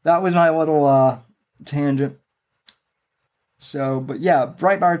 that was my little tangent. So, but yeah,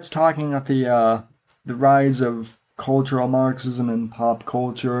 Breitbart's talking about the rise of cultural Marxism in pop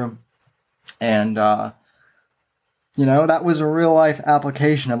culture. And, that was a real life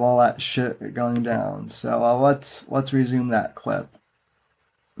application of all that shit going down. So let's resume that clip.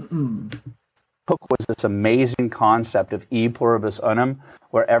 Hook was this amazing concept of e pluribus unum,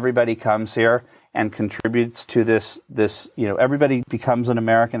 where everybody comes here and contributes to this, everybody becomes an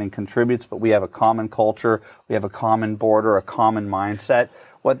American and contributes, but we have a common culture, we have a common border, a common mindset.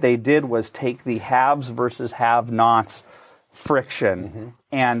 What they did was take the haves versus have-nots friction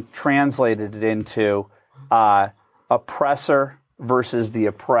and translated it into oppressor versus the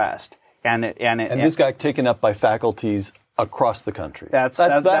oppressed. And this got taken up by faculties across the country. That's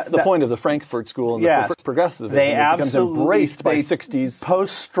the point of the Frankfurt School and the progressivism. It becomes embraced by 60s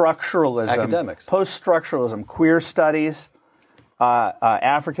post-structuralism academics. Post-structuralism, queer studies,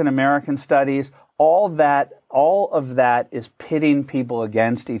 African American studies, all of that is pitting people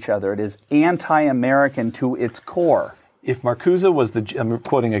against each other. It is anti-American to its core. If Marcuse was I'm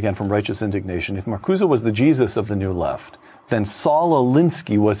quoting again from Righteous Indignation, if Marcuse was the Jesus of the New Left, then Saul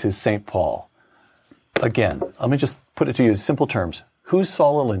Alinsky was his St. Paul. Again, let me just put it to you in simple terms. Who's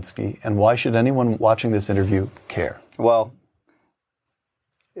Saul Alinsky, and why should anyone watching this interview care? Well,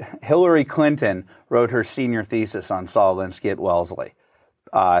 Hillary Clinton wrote her senior thesis on Saul Alinsky at Wellesley.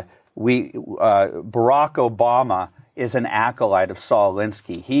 Barack Obama is an acolyte of Saul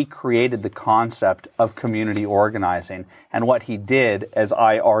Alinsky. He created the concept of community organizing. And what he did, as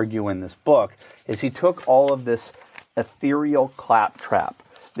I argue in this book, is he took all of this ethereal claptrap,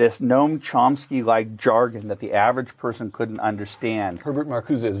 this Noam Chomsky-like jargon that the average person couldn't understand. Herbert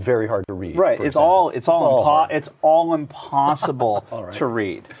Marcuse is very hard to read. Right. It's all impossible to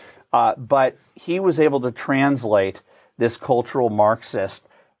read. But he was able to translate this cultural Marxist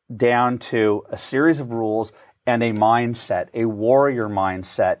down to a series of rules and a mindset, a warrior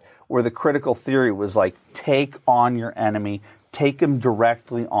mindset, where the critical theory was like, take on your enemy, take him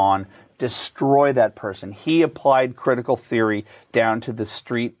directly on, destroy that person. He applied critical theory down to the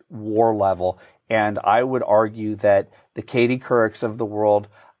street war level, and I would argue that the Katie Courics of the world,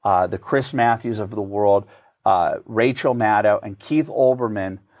 the Chris Matthews of the world, Rachel Maddow, and Keith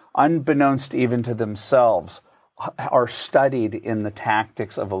Olbermann, unbeknownst even to themselves, are studied in the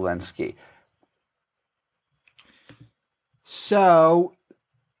tactics of Alinsky. So,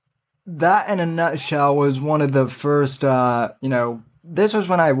 that in a nutshell was one of the first, this was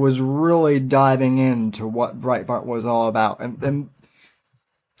when I was really diving into what Breitbart was all about. And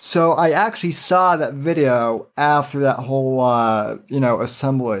so I actually saw that video after that whole,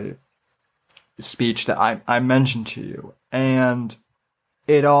 assembly speech that I mentioned to you. And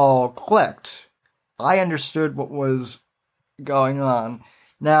it all clicked. I understood what was going on.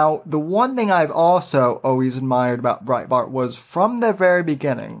 Now, the one thing I've also always admired about Breitbart was from the very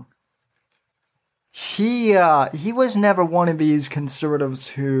beginning, he was never one of these conservatives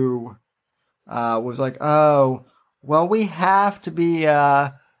who was like, oh, well, we have to be,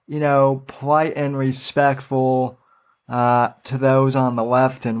 polite and respectful to those on the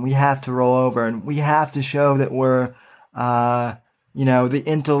left, and we have to roll over, and we have to show that we're, the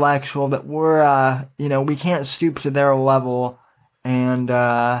intellectual, that we're, we can't stoop to their level, and,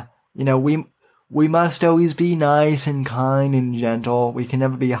 we must always be nice and kind and gentle. We can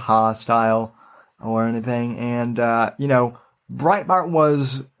never be hostile or anything. And, Breitbart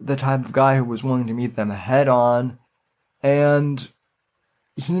was the type of guy who was willing to meet them head on, and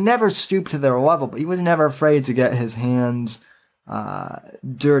he never stooped to their level, but he was never afraid to get his hands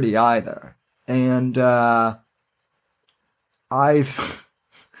dirty either. And that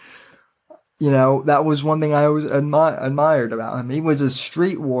was one thing I always admired about him. He was a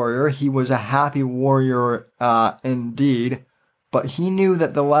street warrior. He was a happy warrior indeed, but he knew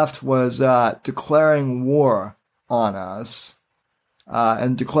that the left was declaring war on us.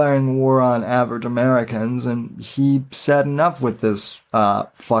 And declaring war on average Americans, and he said, enough with this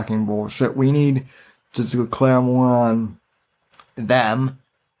fucking bullshit. We need to declare war on them.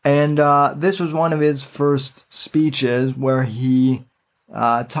 And this was one of his first speeches where he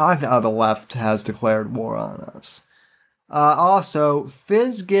talked how the left has declared war on us. Also,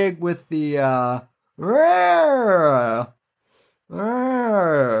 Fizz gig with the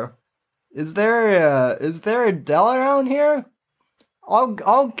is there a Dell around here?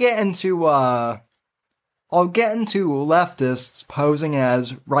 I'll get into leftists posing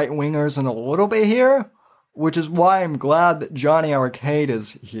as right-wingers in a little bit here, which is why I'm glad that Johnny Arcade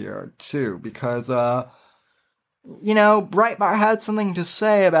is here too, because Breitbart had something to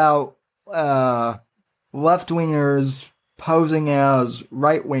say about left-wingers posing as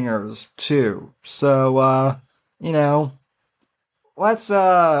right-wingers too. So let's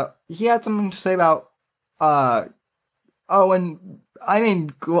he had something to say about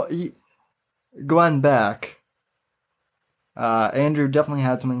Glenn Beck. Andrew definitely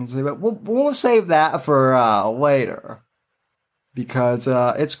had something to say, but we'll save that for later, because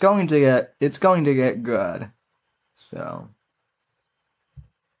it's going to get good. So,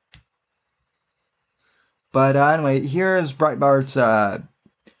 but anyway, here's Breitbart's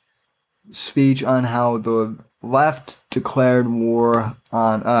speech on how the left declared war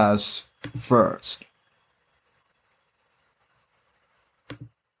on us first.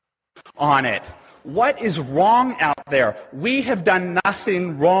 On it. What is wrong out there? We have done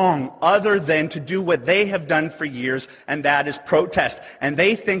nothing wrong other than to do what they have done for years, and that is protest. And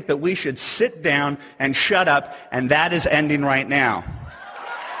they think that we should sit down and shut up, and that is ending right now.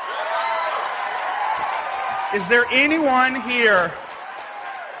 Is there anyone here?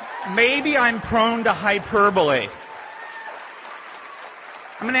 Maybe I'm prone to hyperbole.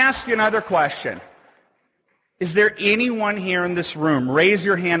 I'm going to ask you another question. Is there anyone here in this room, raise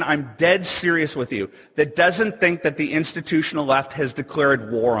your hand, I'm dead serious with you, that doesn't think that the institutional left has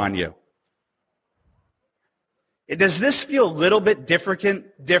declared war on you? Does this feel a little bit different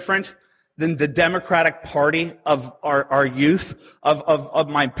than the Democratic Party of our youth, of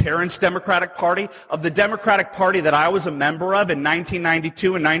my parents' Democratic Party, of the Democratic Party that I was a member of in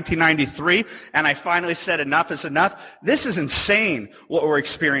 1992 and 1993, and I finally said enough is enough? This is insane what we're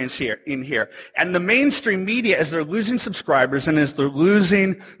experiencing here. And the mainstream media, as they're losing subscribers and as they're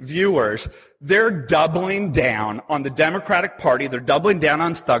losing viewers, they're doubling down on the Democratic Party. They're doubling down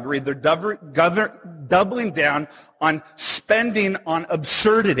on thuggery. They're doubling down on spending on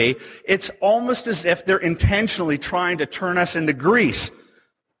absurdity. It's almost as if they're intentionally trying to turn us into Greece.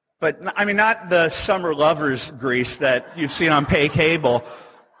 But, I mean, not the summer lovers Greece that you've seen on pay cable.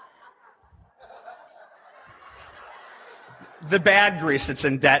 The bad Greece that's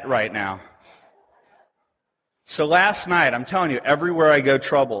in debt right now. So last night, I'm telling you, everywhere I go,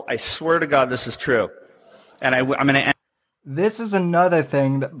 trouble. I swear to God this is true. And I'm going to end. This is another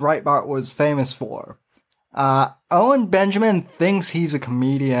thing that Breitbart was famous for. Owen Benjamin thinks he's a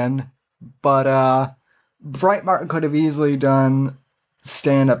comedian, but Breitbart could have easily done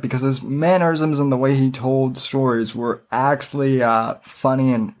stand-up because his mannerisms and the way he told stories were actually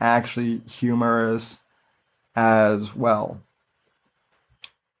funny and actually humorous as well.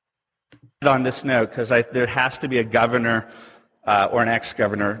 On this note, because there has to be a governor or an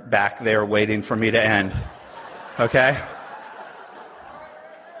ex-governor back there waiting for me to end. Okay?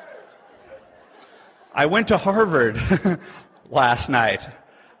 I went to Harvard last night,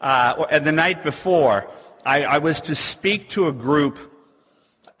 and the night before, I was to speak to a group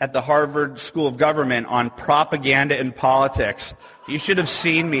at the Harvard School of Government on propaganda and politics. You should have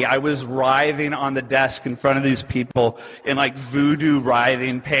seen me. I was writhing on the desk in front of these people in like voodoo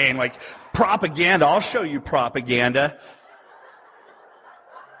writhing pain, like propaganda. I'll show you propaganda.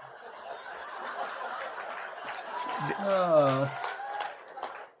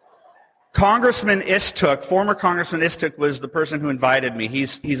 Congressman Istuk, former Congressman Istuk, was the person who invited me.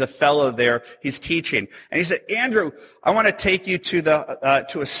 He's a fellow there. He's teaching, and he said, "Andrew, I want to take you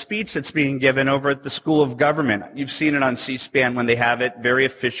to a speech that's being given over at the School of Government. You've seen it on C-SPAN when they have it. Very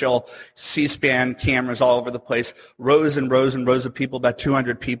official. C-SPAN cameras all over the place. Rows and rows and rows of people, about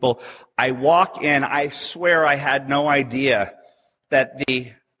 200 people. I walk in. I swear I had no idea that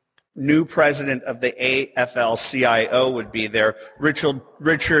the new president of the AFL-CIO would be there,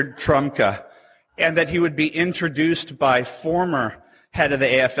 Richard Trumka, and that he would be introduced by former head of the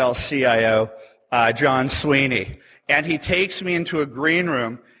AFL-CIO, John Sweeney. And he takes me into a green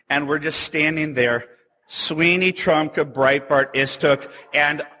room, and we're just standing there, Sweeney, Trumka, Breitbart, Istuk,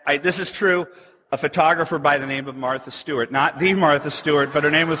 and this is true, a photographer by the name of Martha Stewart. Not the Martha Stewart, but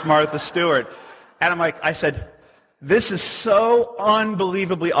her name was Martha Stewart. And I said, this is so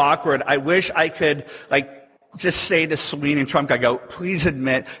unbelievably awkward. I wish I could, just say to Sweeney and Trump, I go, please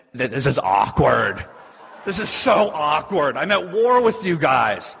admit that this is awkward. This is so awkward. I'm at war with you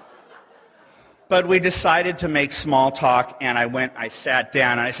guys. But we decided to make small talk, and I sat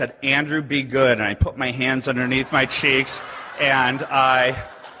down, and I said, Andrew, be good. And I put my hands underneath my cheeks, and I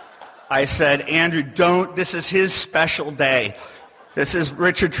said, Andrew, this is his special day. This is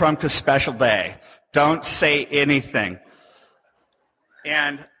Richard Trumka's special day. Don't say anything.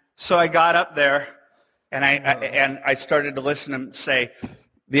 And so I got up there, and I started to listen to him say,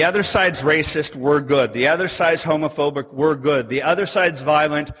 the other side's racist, we're good. The other side's homophobic, we're good. The other side's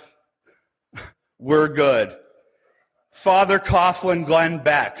violent, we're good. Father Coughlin, Glenn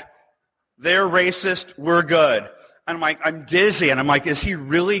Beck, they're racist, we're good. And I'm dizzy, and I'm like, is he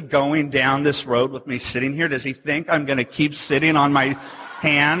really going down this road with me sitting here? Does he think I'm going to keep sitting on my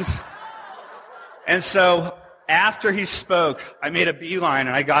hands? And so after he spoke, I made a beeline,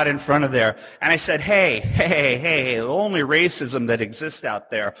 and I got in front of there, and I said, hey, the only racism that exists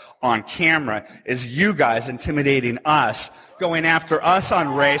out there on camera is you guys intimidating us, going after us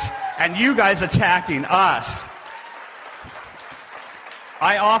on race, and you guys attacking us.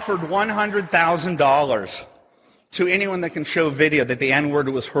 I offered $100,000 to anyone that can show video that the N-word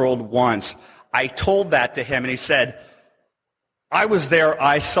was hurled once. I told that to him, and he said, I was there,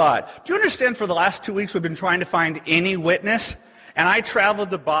 I saw it. Do you understand, for the last 2 weeks we've been trying to find any witness? And I traveled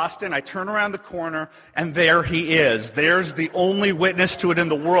to Boston, I turn around the corner, and there he is. There's the only witness to it in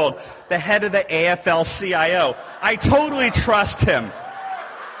the world, the head of the AFL-CIO. I totally trust him.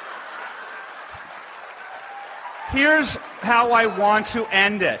 Here's how I want to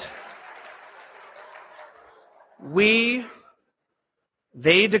end it.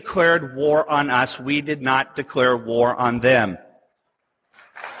 They declared war on us. We did not declare war on them.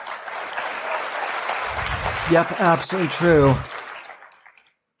 Yep, absolutely true.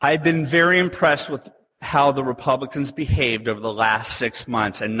 I've been very impressed with how the Republicans behaved over the last 6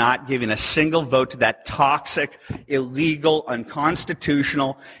 months and not giving a single vote to that toxic, illegal,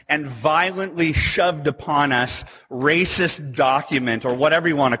 unconstitutional, and violently shoved upon us racist document, or whatever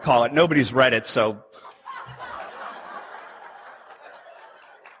you want to call it. Nobody's read it, so.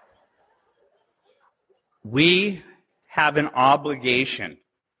 We have an obligation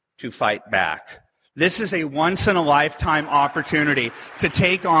to fight back. This is a once-in-a-lifetime opportunity to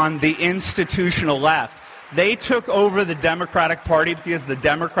take on the institutional left. They took over the Democratic Party because the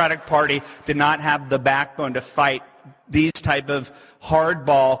Democratic Party did not have the backbone to fight these type of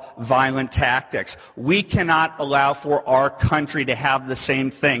hardball violent tactics. We cannot allow for our country to have the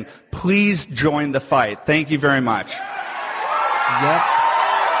same thing. Please join the fight. Thank you very much. Yep.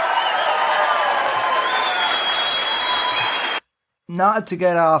 Not to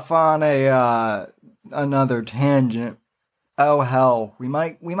get off on another tangent. Oh hell, we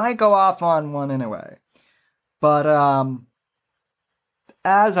might go off on one anyway. But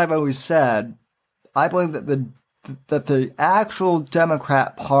as I've always said, I believe that the actual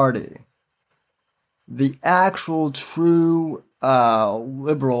Democrat Party, the actual true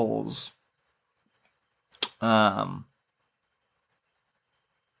liberals,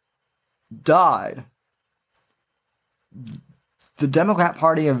 died. The Democrat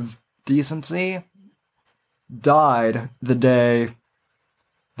Party of decency died the day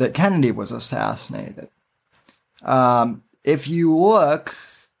that Kennedy was assassinated. If you look,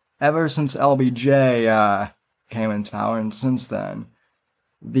 ever since LBJ came into power, and since then,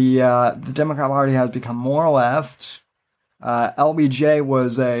 the Democrat Party has become more left, LBJ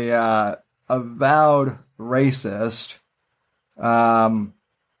was a avowed racist.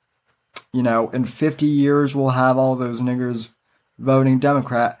 In 50 years, we'll have all those niggers voting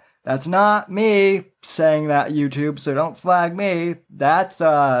Democrat. That's not me saying that, YouTube, so don't flag me. That's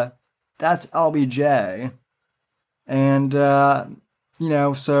LBJ. And,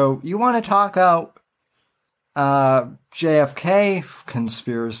 so you want to talk about JFK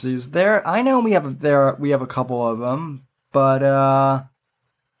conspiracies. I know we have a couple of them, but,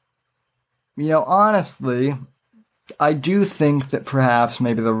 honestly, I do think that perhaps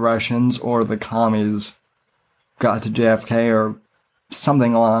maybe the Russians or the commies got to JFK or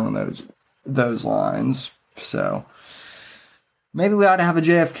something along those lines. So maybe we ought to have a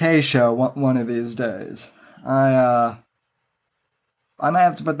JFK show one of these days. I might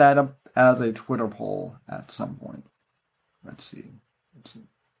have to put that up as a Twitter poll at some point. Let's see.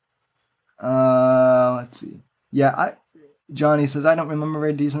 Yeah, Johnny says, I don't remember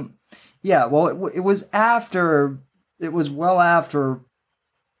very decent. Yeah, well, it was after. It was well after.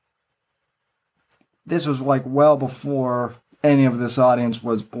 This was like well before any of this audience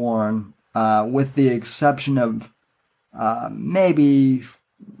was born, with the exception of maybe.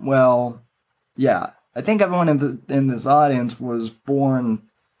 Well, yeah, I think everyone in this audience was born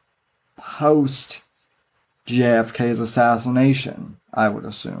post JFK's assassination, I would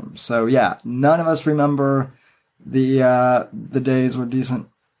assume. So yeah, none of us remember the days were decent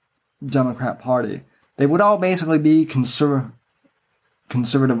Democrat Party. They would all basically be conservative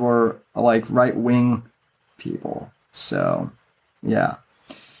or like right-wing people. So, yeah.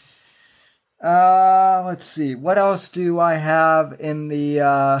 Let's see. What else do I have in the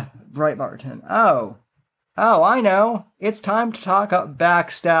Breitbart 10? Oh, I know. It's time to talk about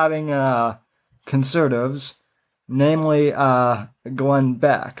backstabbing conservatives, namely Glenn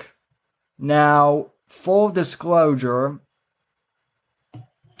Beck. Now, full disclosure,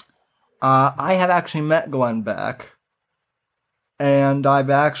 I have actually met Glenn Beck, and I've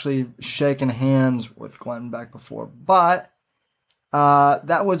actually shaken hands with Glenn Beck before, but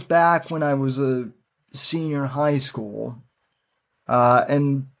that was back when I was a senior in high school,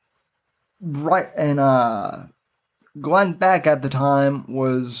 and Glenn Beck at the time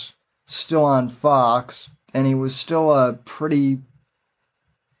was still on Fox, and he was still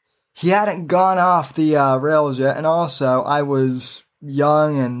he hadn't gone off the rails yet, and also I was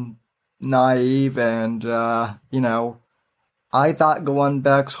young and naive, and I thought Glenn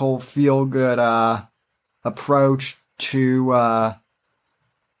Beck's whole feel-good approach to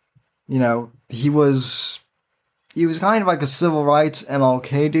he was kind of like a civil rights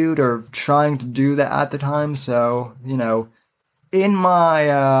MLK dude, or trying to do that at the time. So in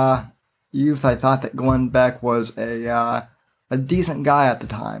my youth, I thought that Glenn Beck was a decent guy at the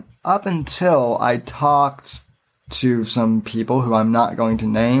time, up until I talked to some people who I'm not going to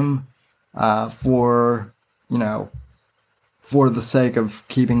name, for the sake of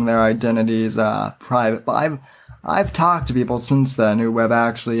keeping their identities private. But I've talked to people since then who have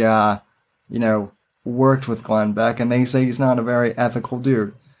actually worked with Glenn Beck, and they say he's not a very ethical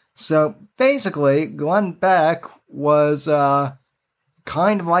dude. So basically, Glenn Beck was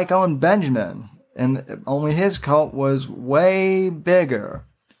kind of like Owen Benjamin, and only his cult was way bigger.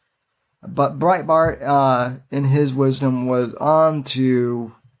 But Breitbart, in his wisdom, was on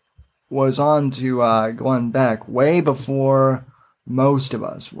to Glenn Beck way before most of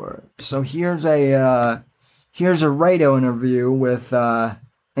us were. So here's a radio interview with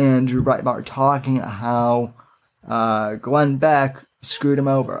Andrew Breitbart talking about how Glenn Beck screwed him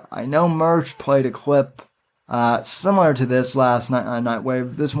over. I know Merch played a clip similar to this last night on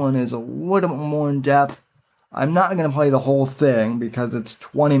Nightwave. This one is a little bit more in depth. I'm not going to play the whole thing because it's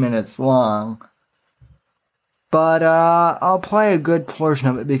 20 minutes long. But I'll play a good portion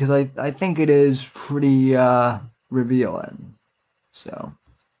of it because I think it is pretty revealing. So,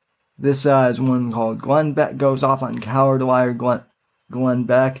 this is one called Glenn Beck Goes Off on Coward Liar Glenn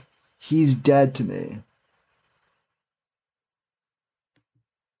Beck. He's dead to me.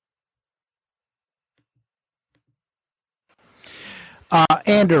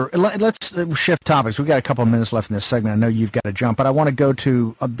 Andrew, let's shift topics. We've got a couple of minutes left in this segment. I know you've got to jump, but I want to go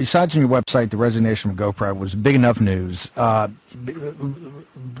to, besides on your website, the resignation from GoPro was big enough news.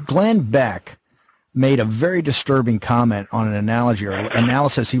 Glenn Beck made a very disturbing comment on an analogy or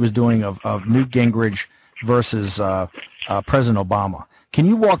analysis he was doing of Newt Gingrich versus President Obama. Can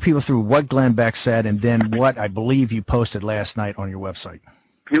you walk people through what Glenn Beck said and then what I believe you posted last night on your website?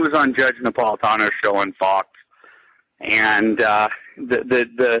 He was on Judge Napolitano's show on Fox, and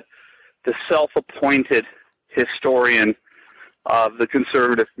the self-appointed historian of the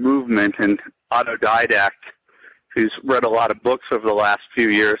conservative movement and autodidact who's read a lot of books over the last few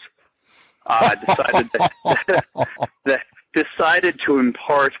years, decided to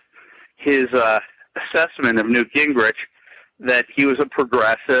impart his assessment of Newt Gingrich, that he was a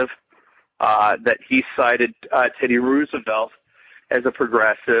progressive, that he cited Teddy Roosevelt as a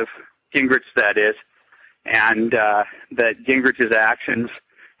progressive, Gingrich that is, and that Gingrich's actions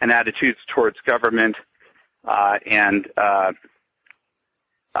and attitudes towards government and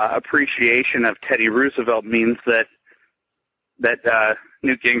appreciation of Teddy Roosevelt means that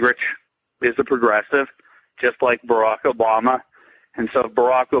Newt Gingrich is a progressive, just like Barack Obama. And so if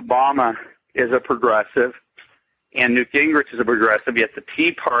Barack Obama is a progressive and Newt Gingrich is a progressive, yet the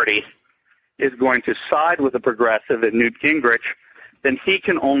Tea Party is going to side with a progressive and Newt Gingrich, then he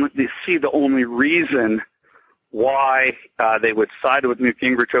can only see the only reason why they would side with Newt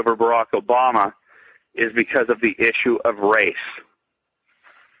Gingrich over Barack Obama is because of the issue of race.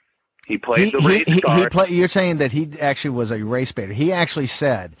 He played the race card. You're saying that he actually was a race baiter. He actually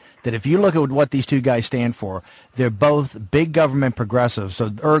said that if you look at what these two guys stand for, they're both big government progressives.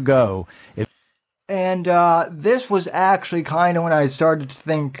 So ergo, and this was actually kind of when I started to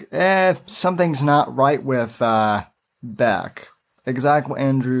think, something's not right with Beck. Exactly what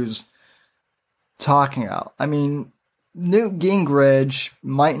Andrew's talking about. I mean, Newt Gingrich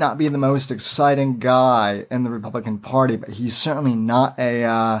might not be the most exciting guy in the Republican Party, but he's certainly not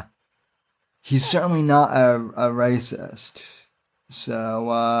a racist. So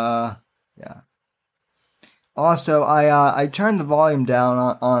yeah. Also, I turned the volume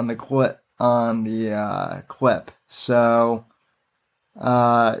down on the clip. So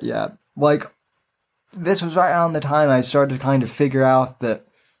yeah, like this was right around the time I started to kind of figure out that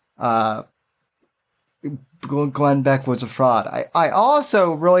Glenn Beck was a fraud. I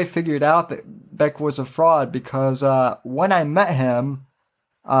also really figured out that Beck was a fraud because when I met him,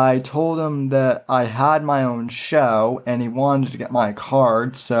 I told him that I had my own show and he wanted to get my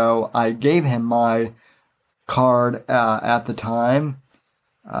card, so I gave him my card at the time.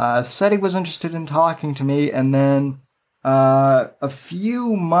 Said he was interested in talking to me, and then a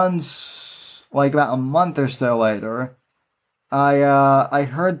few months, like about a month or so later, I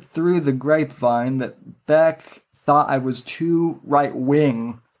heard through the grapevine that Beck thought I was too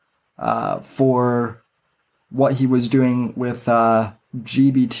right-wing for what he was doing with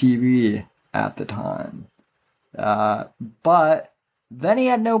GBTV at the time. But then he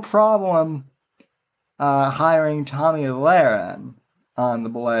had no problem hiring Tommy Lahren on the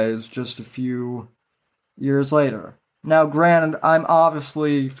Blaze just a few years later. Now, granted, I'm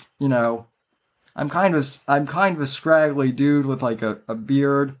obviously, I'm kind of a scraggly dude with like a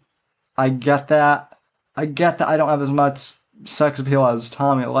beard. I get that. I don't have as much sex appeal as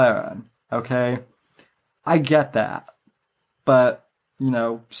Tommy Lahren. Okay, I get that. But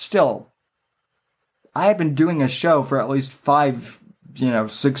still, I had been doing a show for at least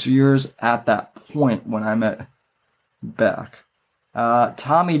 6 years at that point when I met Beck.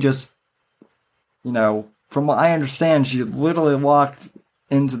 Tommy just, from what I understand, she literally walked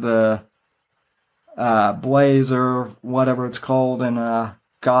into the Blaze or whatever it's called and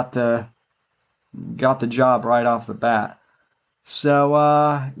got the job right off the bat.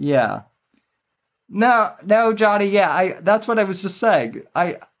 So yeah. No, Johnny, yeah, that's what I was just saying.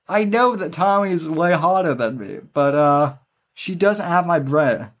 I know that Tommy's way hotter than me, but she doesn't have my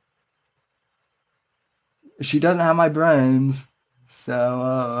brain. She doesn't have my brains.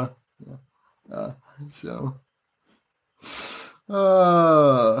 So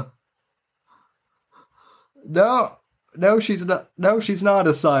No, she's not. No, she's not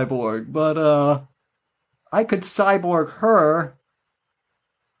a cyborg. But I could cyborg her.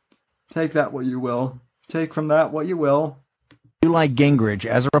 Take that what you will. Take from that what you will. You like Gingrich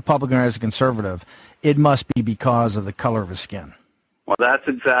as a Republican or as a conservative, it must be because of the color of his skin. Well, that's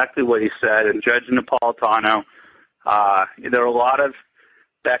exactly what he said. And Judge Napolitano, there are a lot of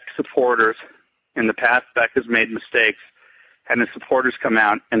Beck supporters. In the past, Beck has made mistakes, and his supporters come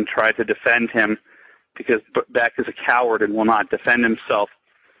out and try to defend him because Beck is a coward and will not defend himself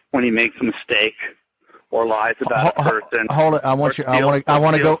when he makes a mistake or lies about a person. Hold it. I want to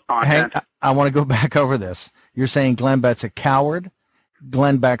go back over this. You're saying Glenn Beck's a coward,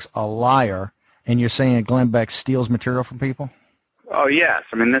 Glenn Beck's a liar, and you're saying that Glenn Beck steals material from people? Oh, yes.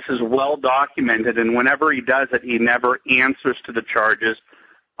 I mean, this is well documented, and whenever he does it, he never answers to the charges.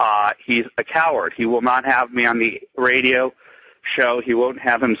 He's a coward. He will not have me on the radio show. He won't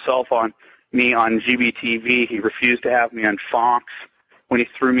have himself on me on GBTV. He refused to have me on Fox when he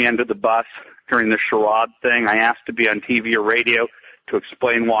threw me under the bus during the charade thing. I asked to be on TV or radio to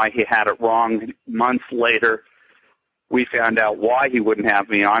explain why he had it wrong. Months later, we found out why he wouldn't have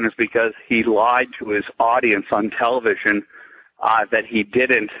me on is because he lied to his audience on television that he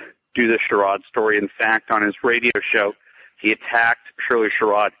didn't do the Sherrod story. In fact, on his radio show, he attacked Shirley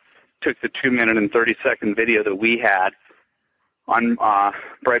Sherrod, took the 2-minute and 30-second video that we had on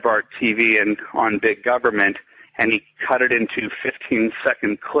Breitbart TV and on Big Government, and he cut it into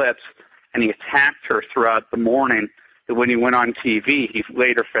 15-second clips, and he attacked her throughout the morning. That when he went on TV, he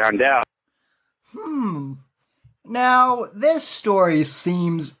later found out. Now, this story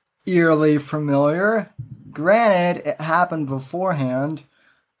seems eerily familiar. Granted, it happened beforehand,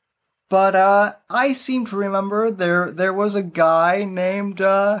 but I seem to remember there was a guy named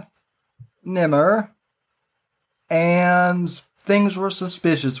Nimmer, and things were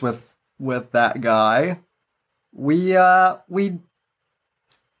suspicious with that guy.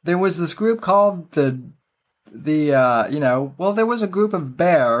 There was this group called there was a group of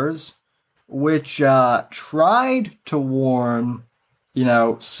bears which tried to warn,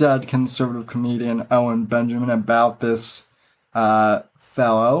 said conservative comedian Owen Benjamin about this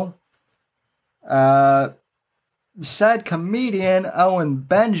fellow. Said comedian Owen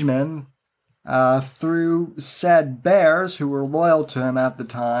Benjamin threw said bears, who were loyal to him at the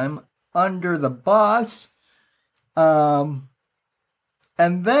time, under the bus. And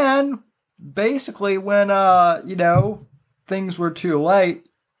then, basically, when, things were too late,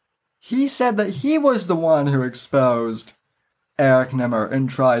 he said that he was the one who exposed Eric Nimmer and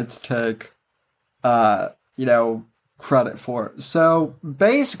tried to take, credit for it. So,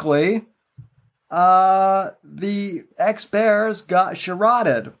 basically, the ex-Bears got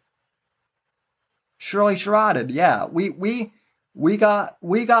Sherroded. Shirley Sherroded, yeah. We got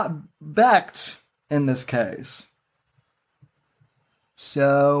Becked in this case.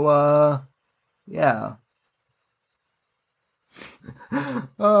 So, yeah. I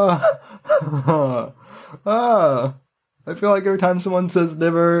feel like every time someone says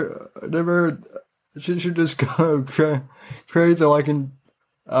never, she should just go crazy like in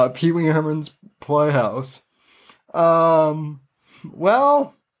Pee Wee Herman's Playhouse. Well,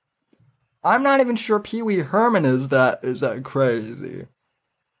 I'm not even sure Pee Wee Herman is that crazy.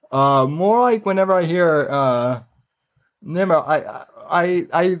 More like whenever I hear Nimmer,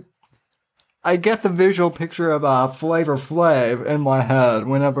 I get the visual picture of Flavor Flav in my head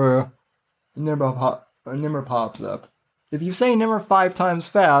whenever Nimmer pops up. If you say Nimmer 5 times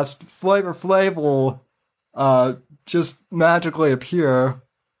fast, Flavor Flav will just magically appear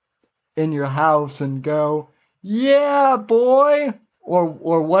in your house and go, "Yeah, boy,"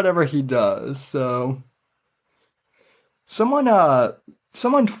 or whatever he does. So someone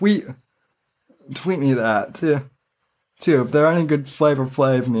tweet me that too. If there are any good Flavor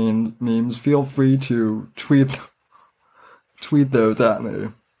Flav memes, feel free to tweet those at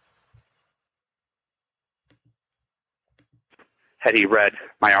me. Had he read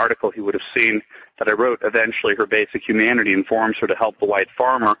my article, he would have seen that I wrote, eventually her basic humanity informs her to help the white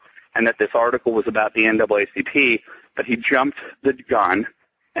farmer, and that this article was about the NAACP, but he jumped the gun,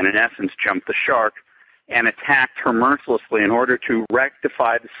 and in essence jumped the shark, and attacked her mercilessly in order to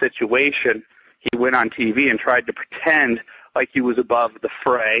rectify the situation. He went on TV and tried to pretend like he was above the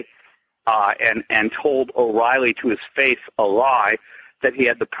fray, and told O'Reilly to his face a lie, that he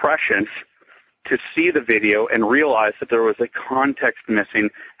had the prescience to see the video and realize that there was a context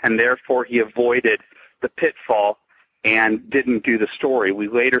missing, and therefore he avoided the pitfall and didn't do the story. We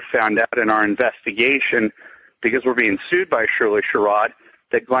later found out in our investigation, because we're being sued by Shirley Sherrod,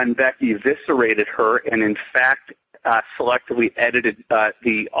 that Glenn Beck eviscerated her and in fact selectively edited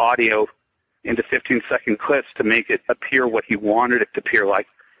the audio into 15-second clips to make it appear what he wanted it to appear like.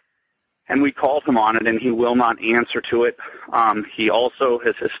 And we called him on it, and he will not answer to it. He also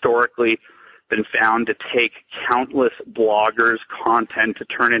has historically been found to take countless bloggers' content to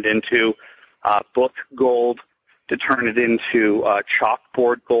turn it into book gold, to turn it into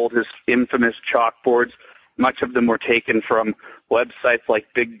chalkboard gold, his infamous chalkboards. Much of them were taken from websites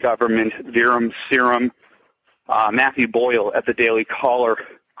like Big Government, Virum Serum. Matthew Boyle at the Daily Caller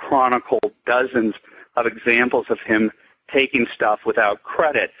chronicled dozens of examples of him taking stuff without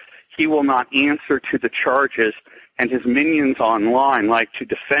credit. He will not answer to the charges, and his minions online like to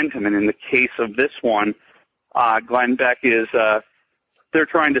defend him. And in the case of this one, Glenn Beck is, they're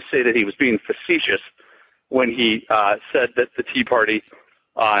trying to say that he was being facetious when he said that the Tea Party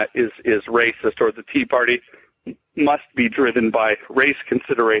is racist, or the Tea Party must be driven by race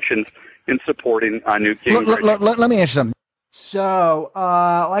considerations in supporting Newt Gingrich. Let me ask you something. So,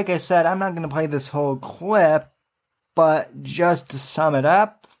 like I said, I'm not going to play this whole clip, but just to sum it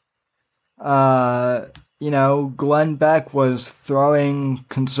up, Glenn Beck was throwing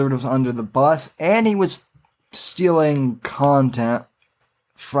conservatives under the bus, and he was stealing content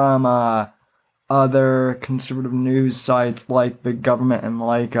from other conservative news sites like Big Government and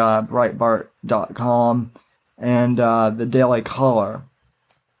like Breitbart.com and the Daily Caller.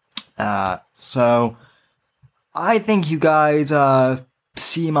 So I think you guys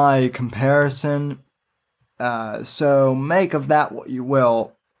see my comparison. So make of that what you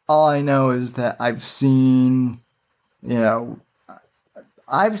will. All I know is that I've seen some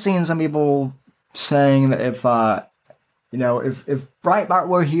people saying that if Breitbart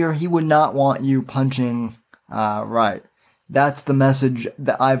were here, he would not want you punching right. That's the message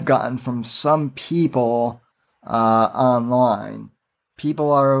that I've gotten from some people online.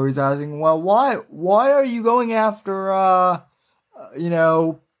 People are always asking, well, why are you going after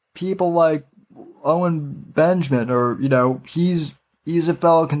people like Owen Benjamin, or he's a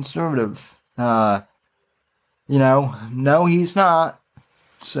fellow conservative. No, he's not.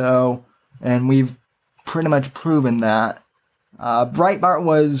 So, and we've pretty much proven that. Breitbart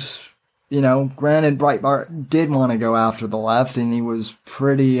was, granted, Breitbart did want to go after the left, and he was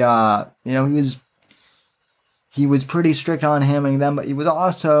pretty, he was pretty strict on hammering them, but he was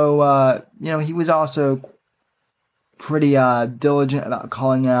also, pretty diligent about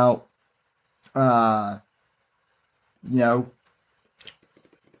calling out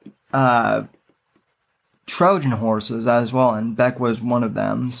Trojan horses as well, and Beck was one of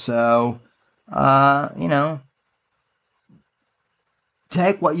them. So,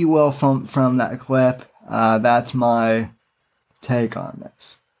 take what you will from that clip. That's my take on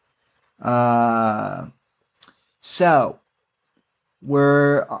this. So,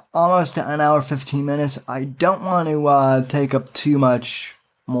 we're almost at an hour 15 minutes. I don't want to take up too much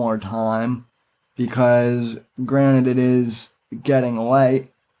more time, because granted it is getting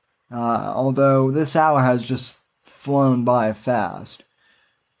late, although this hour has just flown by fast.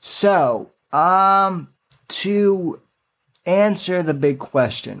 So, to answer the big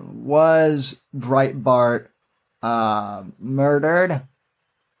question, was Breitbart murdered?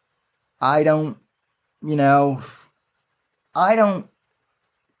 I don't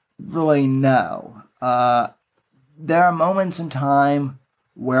really know. There are moments in time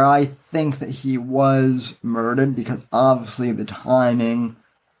where I think that he was murdered, because obviously the timing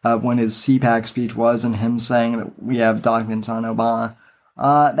of when his CPAC speech was and him saying that we have documents on Obama,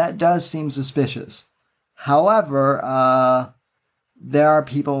 that does seem suspicious. However, there are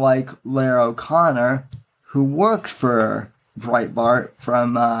people like Larry O'Connor who worked for Breitbart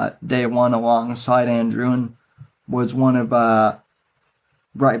from day one alongside Andrew and was one of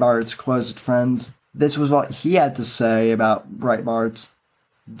Breitbart's closest friends. This was what he had to say about Breitbart's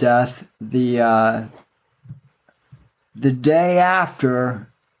death the day after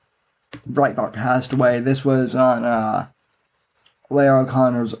Breitbart passed away. This was on Larry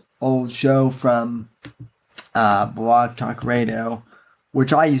O'Connor's old show from Blog Talk Radio,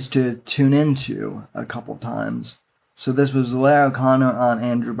 which I used to tune into a couple times. So this was Larry O'Connor on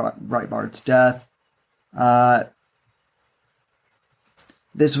Andrew Breitbart's death.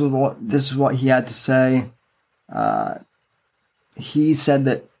 This is what he had to say. He said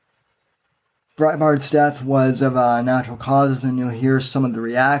that Breitbart's death was of natural causes, and you'll hear some of the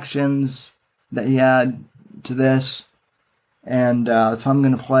reactions that he had to this. And so I'm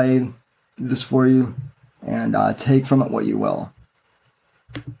going to play this for you and take from it what you will.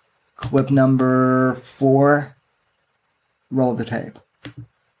 Clip number 4. Roll the tape.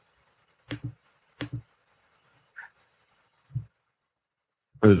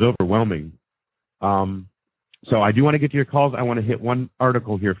 It was overwhelming. So I do want to get to your calls. I want to hit one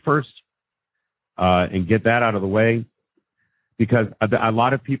article here first and get that out of the way, because a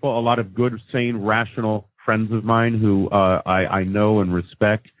lot of people, a lot of good, sane, rational friends of mine who I know and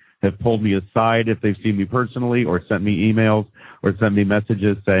respect have pulled me aside if they've seen me personally, or sent me emails or sent me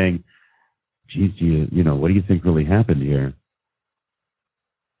messages saying, geez, what do you think really happened here?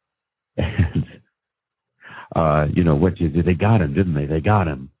 And, they got him, didn't they? They got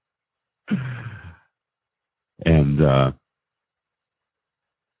him. And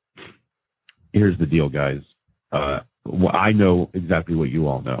here's the deal, guys. I know exactly what you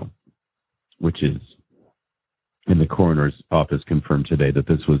all know, which is, in the coroner's office confirmed today that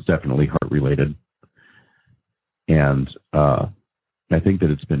this was definitely heart-related. And I think that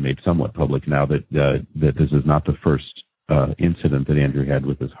it's been made somewhat public now that this is not the first incident that Andrew had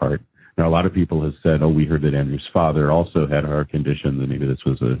with his heart. Now, a lot of people have said, we heard that Andrew's father also had heart conditions, and maybe this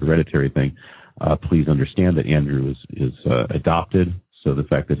was a hereditary thing. Please understand that Andrew is adopted, so the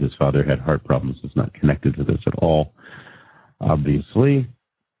fact that his father had heart problems is not connected to this at all, obviously.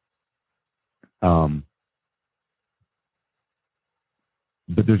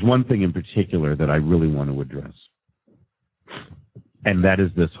 But there's one thing in particular that I really want to address. And that is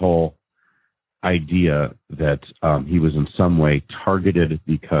this whole idea that he was in some way targeted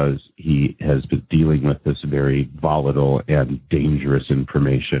because he has been dealing with this very volatile and dangerous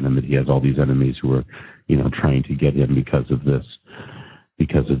information, and that he has all these enemies who are, trying to get him because of this,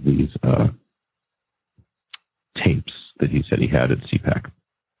 because of these tapes that he said he had at CPAC.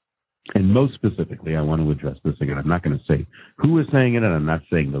 And most specifically, I want to address this again. I'm not going to say who is saying it, and I'm not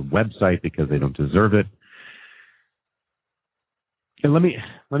saying the website because they don't deserve it. And let me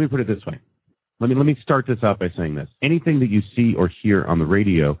put it this way. Let me start this out by saying this. Anything that you see or hear on the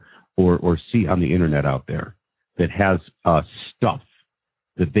radio or see on the internet out there that has stuff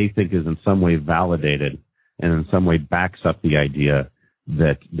that they think is in some way validated and in some way backs up the idea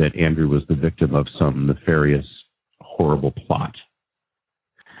that Andrew was the victim of some nefarious, horrible plot,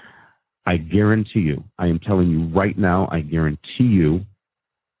 I guarantee you, I am telling you right now, I guarantee you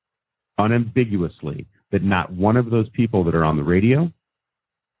unambiguously that not one of those people that are on the radio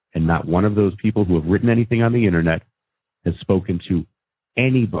and not one of those people who have written anything on the internet has spoken to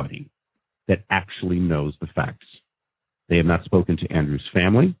anybody that actually knows the facts. They have not spoken to Andrew's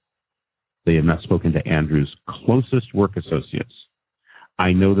family. They have not spoken to Andrew's closest work associates.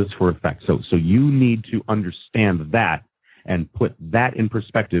 I know this for a fact. So you need to understand that and put that in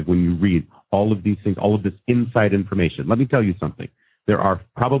perspective when you read all of these things, all of this inside information. Let me tell you something. There are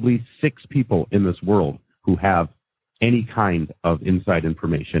probably 6 people in this world who have any kind of inside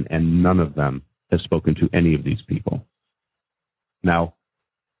information, and none of them has spoken to any of these people. Now,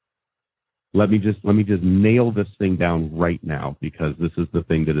 let me just nail this thing down right now, because this is the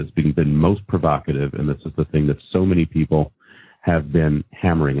thing that has been most provocative, and this is the thing that so many people have been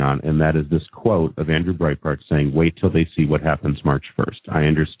hammering on, and that is this quote of Andrew Breitbart saying, "Wait till they see what happens March 1st. I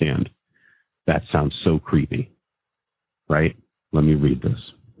understand. That sounds so creepy, right? Let me read this.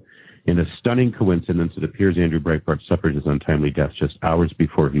 In a stunning coincidence, it appears Andrew Breitbart suffered his untimely death just hours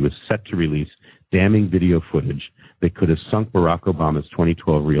before he was set to release damning video footage that could have sunk Barack Obama's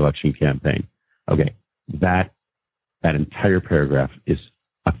 2012 re-election campaign." Okay, that entire paragraph is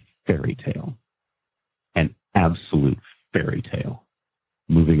a fairy tale, an absolute fairy tale.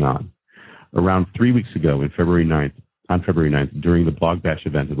 Moving on. Around 3 weeks ago, on February 9th, during the Blog Bash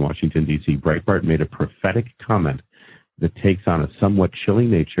event in Washington, D.C., Breitbart made a prophetic comment that takes on a somewhat chilling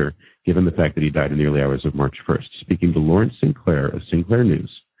nature given the fact that he died in the early hours of March 1st. Speaking to Lawrence Sinclair of Sinclair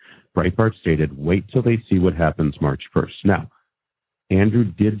News, Breitbart stated, "Wait till they see what happens March 1st. Now, Andrew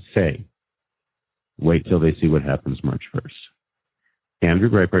did say, wait till they see what happens March 1st. Andrew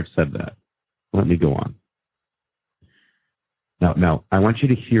Breitbart said that. Let me go on. Now, I want you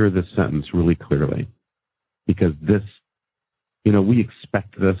to hear this sentence really clearly, because this, we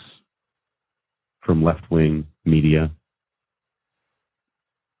expect this from left-wing media.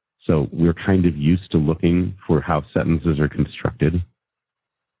 So we're kind of used to looking for how sentences are constructed.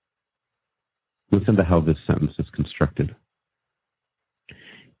 Listen to how this sentence is constructed.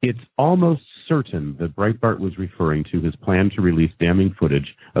 It's almost certain that Breitbart was referring to his plan to release damning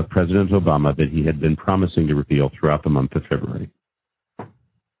footage of President Obama that he had been promising to reveal throughout the month of February.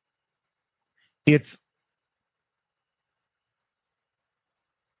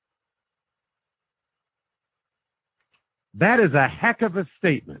 That is a heck of a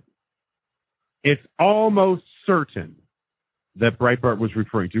statement. It's almost certain that Breitbart was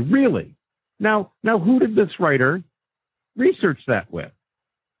referring to. Really? Now, who did this writer research that with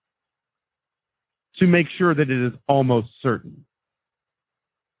to make sure that it is almost certain?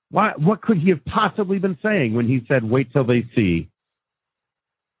 What could he have possibly been saying when he said, wait till they see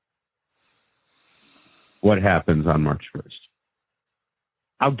what happens on March 1st?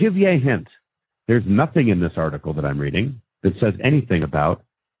 I'll give you a hint. There's nothing in this article that I'm reading that says anything about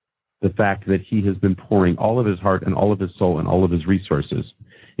the fact that he has been pouring all of his heart and all of his soul and all of his resources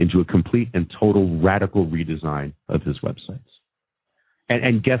into a complete and total radical redesign of his websites.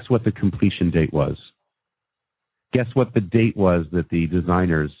 And guess what the completion date was? Guess what the date was that the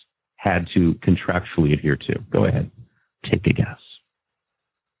designers had to contractually adhere to? Go ahead. Take a guess.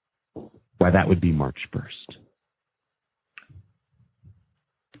 Why, that would be March 1st.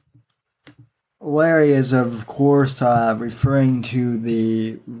 Larry is, of course, referring to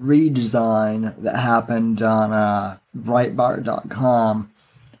the redesign that happened on Breitbart.com,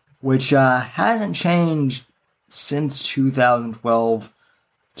 which hasn't changed since 2012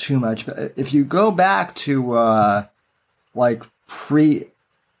 too much. But if you go back to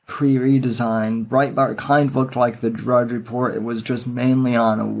pre-redesign, Breitbart kind of looked like the Drudge Report. It was just mainly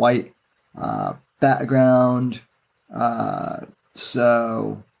on a white background.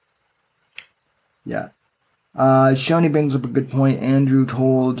 Yeah. Shoni brings up a good point. Andrew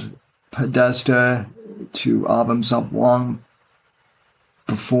told Podesta to off himself long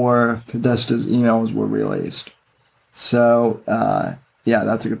before Podesta's emails were released. So, yeah,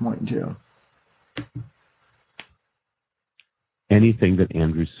 that's a good point, too. Anything that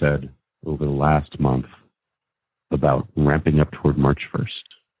Andrew said over the last month about ramping up toward March 1st,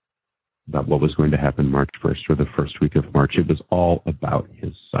 about what was going to happen March 1st or the first week of March, it was all about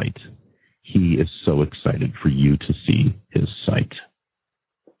his site. He is so excited for you to see his site.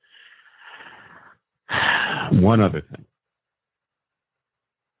 One other thing.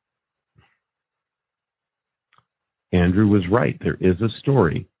 Andrew was right. There is a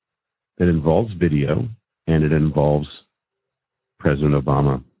story that involves video, and it involves President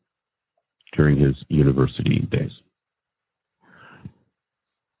Obama during his university days.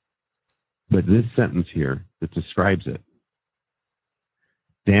 But this sentence here that describes it,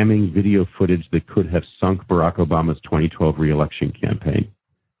 damning video footage that could have sunk Barack Obama's 2012 re-election campaign.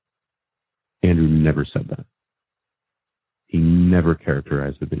 Andrew never said that. He never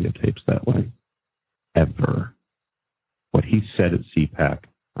characterized the videotapes that way. Ever. What he said at CPAC,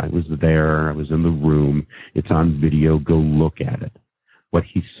 I was there, I was in the room, it's on video, go look at it. What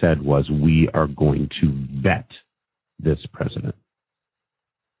he said was, we are going to vet this president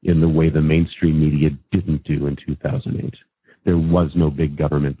in the way the mainstream media didn't do in 2008. There was no big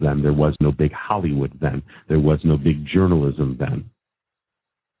government then. There was no big Hollywood then. There was no big journalism then.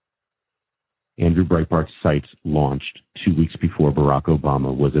 Andrew Breitbart's sites launched 2 weeks before Barack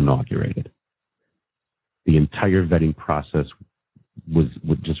Obama was inaugurated. The entire vetting process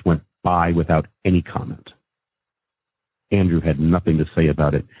just went by without any comment. Andrew had nothing to say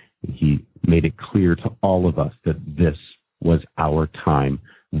about it. He made it clear to all of us that this was our time.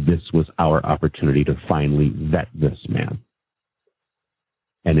 This was our opportunity to finally vet this man.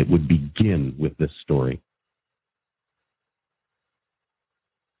 And it would begin with this story.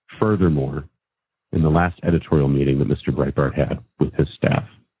 Furthermore, in the last editorial meeting that Mr. Breitbart had with his staff,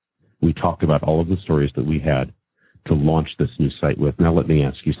 we talked about all of the stories that we had to launch this new site with. Now let me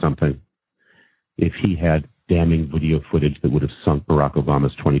ask you something. If he had damning video footage that would have sunk Barack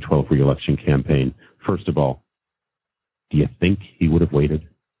Obama's 2012 re-election campaign, first of all, do you think he would have waited?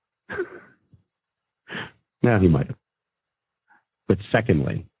 No, he might have. But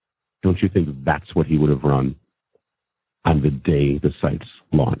secondly, don't you think that's what he would have run on the day the sites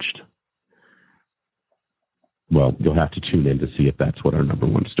launched? Well, you'll have to tune in to see if that's what our number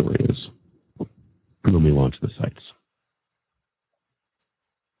one story is when we launch the sites.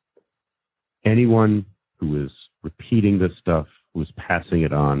 Anyone who is repeating this stuff, who is passing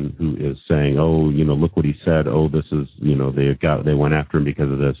it on, who is saying, oh, look what he said, oh, this is, they went after him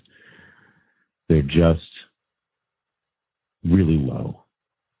because of this, they're just really low.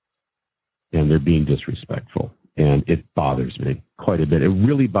 And they're being disrespectful. And it bothers me quite a bit. It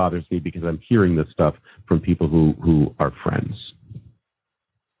really bothers me because I'm hearing this stuff from people who are friends.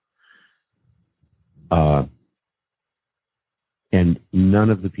 And none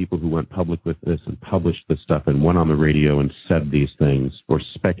of the people who went public with this and published this stuff and went on the radio and said these things or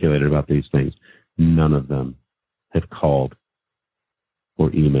speculated about these things, none of them have called or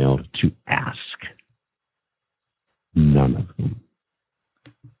emailed to ask. None of them.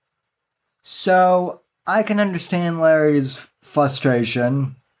 So I can understand Larry's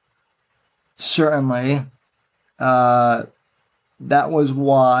frustration. Certainly. That was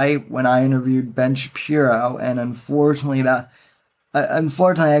why when I interviewed Ben Shapiro, and unfortunately I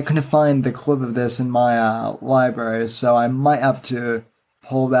couldn't find the clip of this in my library, so I might have to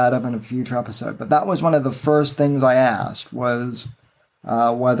pull that up in a future episode. But that was one of the first things I asked, was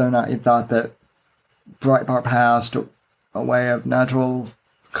whether or not he thought that Breitbart passed away of natural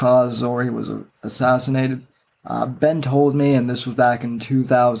cause or he was assassinated. Ben told me, and this was back in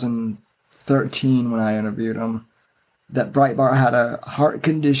 2013 when I interviewed him, that Breitbart had a heart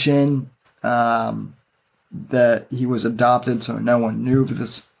condition, that he was adopted, so no one knew of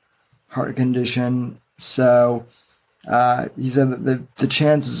this heart condition. So he said that the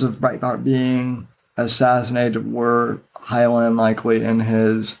chances of Breitbart being assassinated were highly unlikely in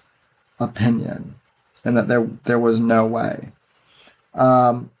his opinion, and that there was no way.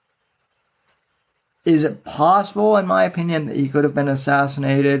 Is it possible, in my opinion, that he could have been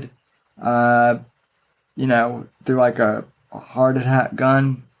assassinated, through like a heart attack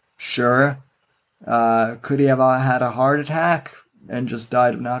gun? Sure. Could he have had a heart attack and just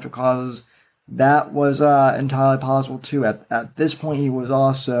died of natural causes? That was entirely possible too. At this point, he was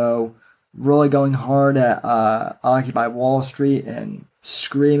also really going hard at Occupy Wall Street and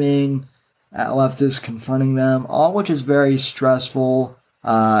screaming at leftists, confronting them, all which is very stressful,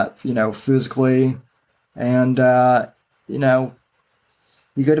 physically. And, you know,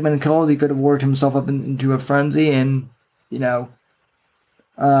 he could have been killed. He could have worked himself up into a frenzy. And, you know,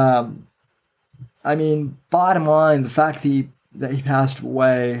 I mean, bottom line, the fact that he passed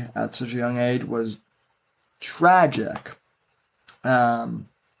away at such a young age was tragic.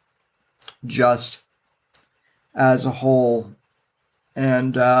 Just as a whole.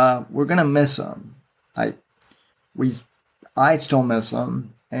 And we're gonna miss him. I still miss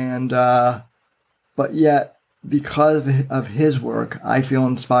him. And but yet, because of his work, I feel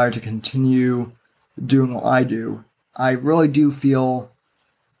inspired to continue doing what I do. I really do feel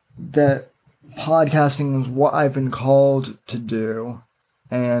that podcasting is what I've been called to do.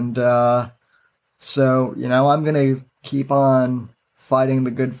 And so, you know, I'm going to keep on fighting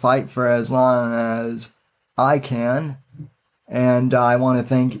the good fight for as long as I can. And I want to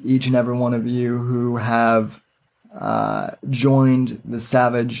thank each and every one of you who have joined the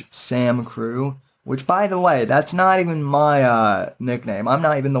Savage Sam crew, which, by the way, that's not even my nickname. I'm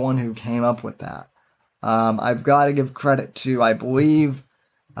not even the one who came up with that. I've got to give credit to, I believe,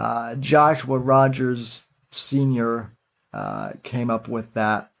 Joshua Rogers Sr. Came up with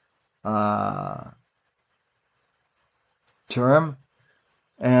that term.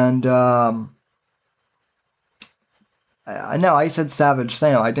 And I know I said Savage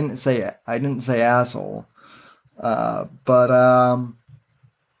Sam. I didn't say asshole. But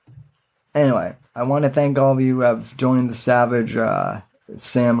anyway, I want to thank all of you who have joined the Savage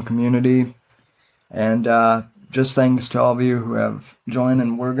Sam community. And just thanks to all of you who have joined.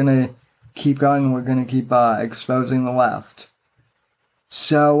 And we're going to keep going. We're going to keep exposing the left.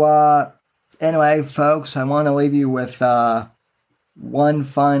 So anyway, folks, I want to leave you with one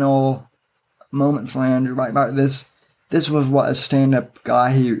final moment for Andrew Breitbart. This was what a stand-up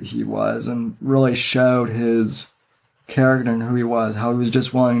guy he was, and really showed his character and who he was, how he was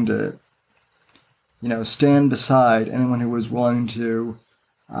just willing to, you know, stand beside anyone who was willing to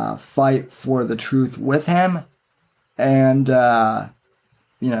fight for the truth with him. And,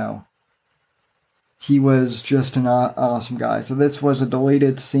 you know, he was just an awesome guy. So this was a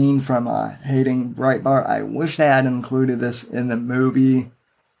deleted scene from Hating Breitbart. I wish they had included this in the movie,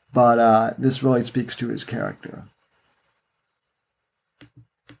 but this really speaks to his character.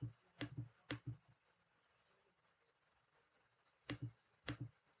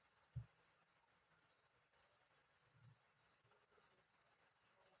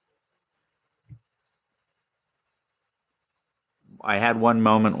 I had one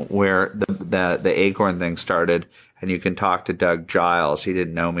moment where the Acorn thing started, and you can talk to Doug Giles. He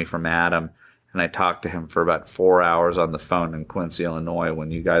didn't know me from Adam, and I talked to him for about 4 hours on the phone in Quincy, Illinois.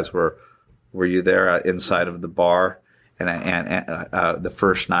 When you guys were you there inside of the bar? And the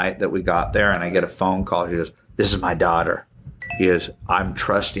first night that we got there, and I get a phone call. He goes, "This is my daughter." He goes, "I'm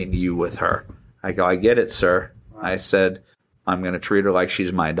trusting you with her." I go, "I get it, sir." I said, "I'm going to treat her like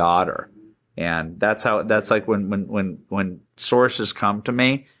she's my daughter." And that's like when sources come to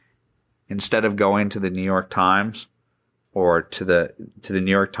me, instead of going to the New York Times or to the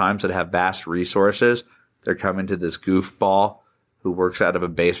New York Times that have vast resources, they're coming to this goofball who works out of a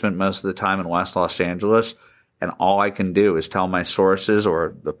basement most of the time in West Los Angeles. And all I can do is tell my sources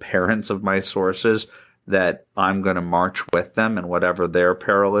or the parents of my sources that I'm going to march with them, and whatever their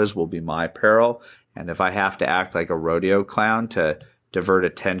peril is will be my peril. And if I have to act like a rodeo clown to divert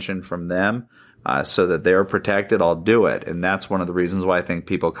attention from them so that they're protected, I'll do it. And that's one of the reasons why I think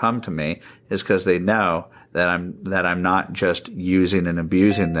people come to me, is because they know that I'm not just using and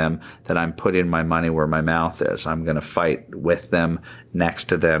abusing them, that I'm putting my money where my mouth is. I'm going to fight with them, next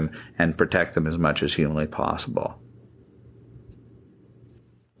to them, and protect them as much as humanly possible.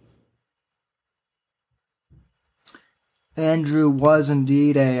 Andrew was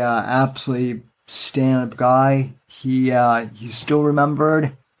indeed a absolutely stand-up guy. He's still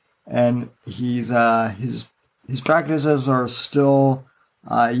remembered, and his practices are still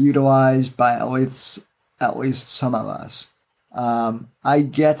utilized by at least some of us. I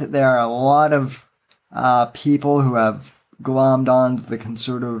get that there are a lot of people who have glommed onto the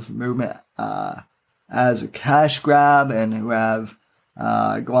conservative movement as a cash grab, and who have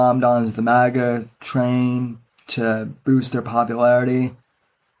glommed onto the MAGA train to boost their popularity.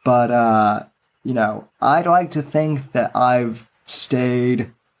 But you know, I'd like to think that I've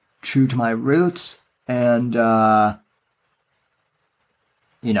stayed true to my roots, and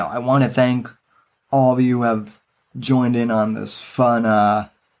you know, I want to thank all of you who have joined in on this fun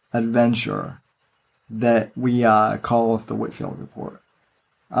adventure that we call the Whitfield Report.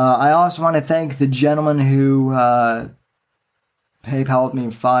 I also want to thank the gentleman who PayPal'd me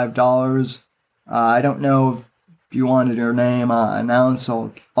 $5. I don't know if you wanted your name announced,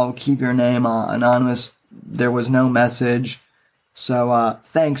 so I'll keep your name anonymous. there was no message. So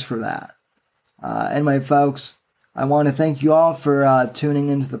thanks for that. Anyway, folks, I want to thank you all for tuning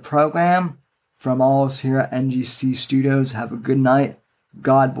into the program. From all of us here at NGC Studios, have a good night.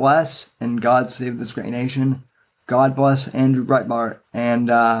 God bless, and God save this great nation. God bless Andrew Breitbart, and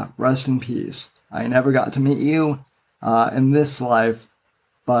rest in peace. I never got to meet you in this life,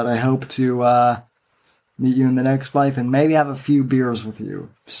 but I hope to meet you in the next life and maybe have a few beers with you,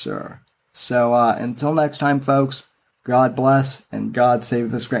 sir. So until next time, folks, God bless, and God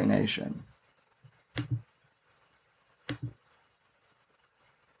save this great nation.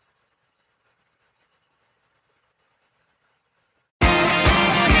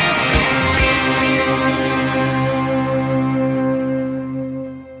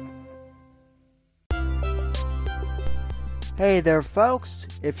 Hey there, folks.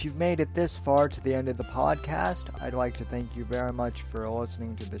 If you've made it this far to the end of the podcast, I'd like to thank you very much for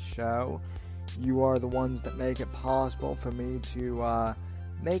listening to the show. You are the ones that make it possible for me to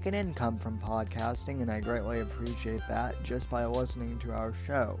make an income from podcasting, and I greatly appreciate that just by listening to our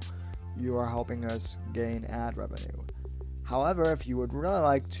show. You are helping us gain ad revenue. However, if you would really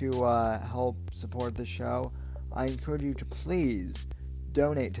like to help support the show, I encourage you to please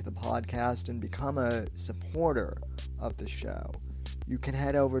donate to the podcast and become a supporter of the show. You can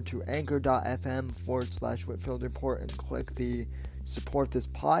head over to anchor.fm/Whitfield Report and click the support this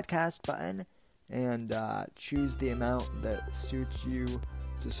podcast button and choose the amount that suits you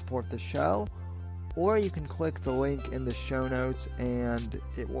to support the show. Or you can click the link in the show notes and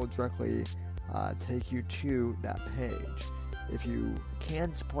it will directly take you to that page. If you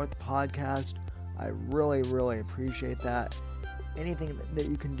can support the podcast, I really, really appreciate that. Anything that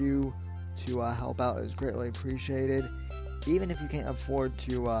you can do to help out is greatly appreciated. Even if you can't afford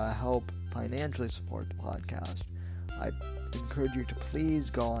to help financially support the podcast, I encourage you to please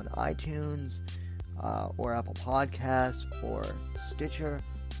go on iTunes or Apple Podcasts or Stitcher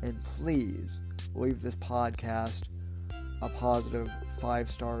and please leave this podcast a positive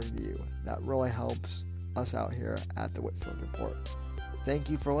 5-star review. That really helps us out here at the Whitfield Report. Thank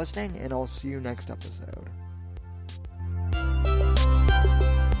you for listening, and I'll see you next episode.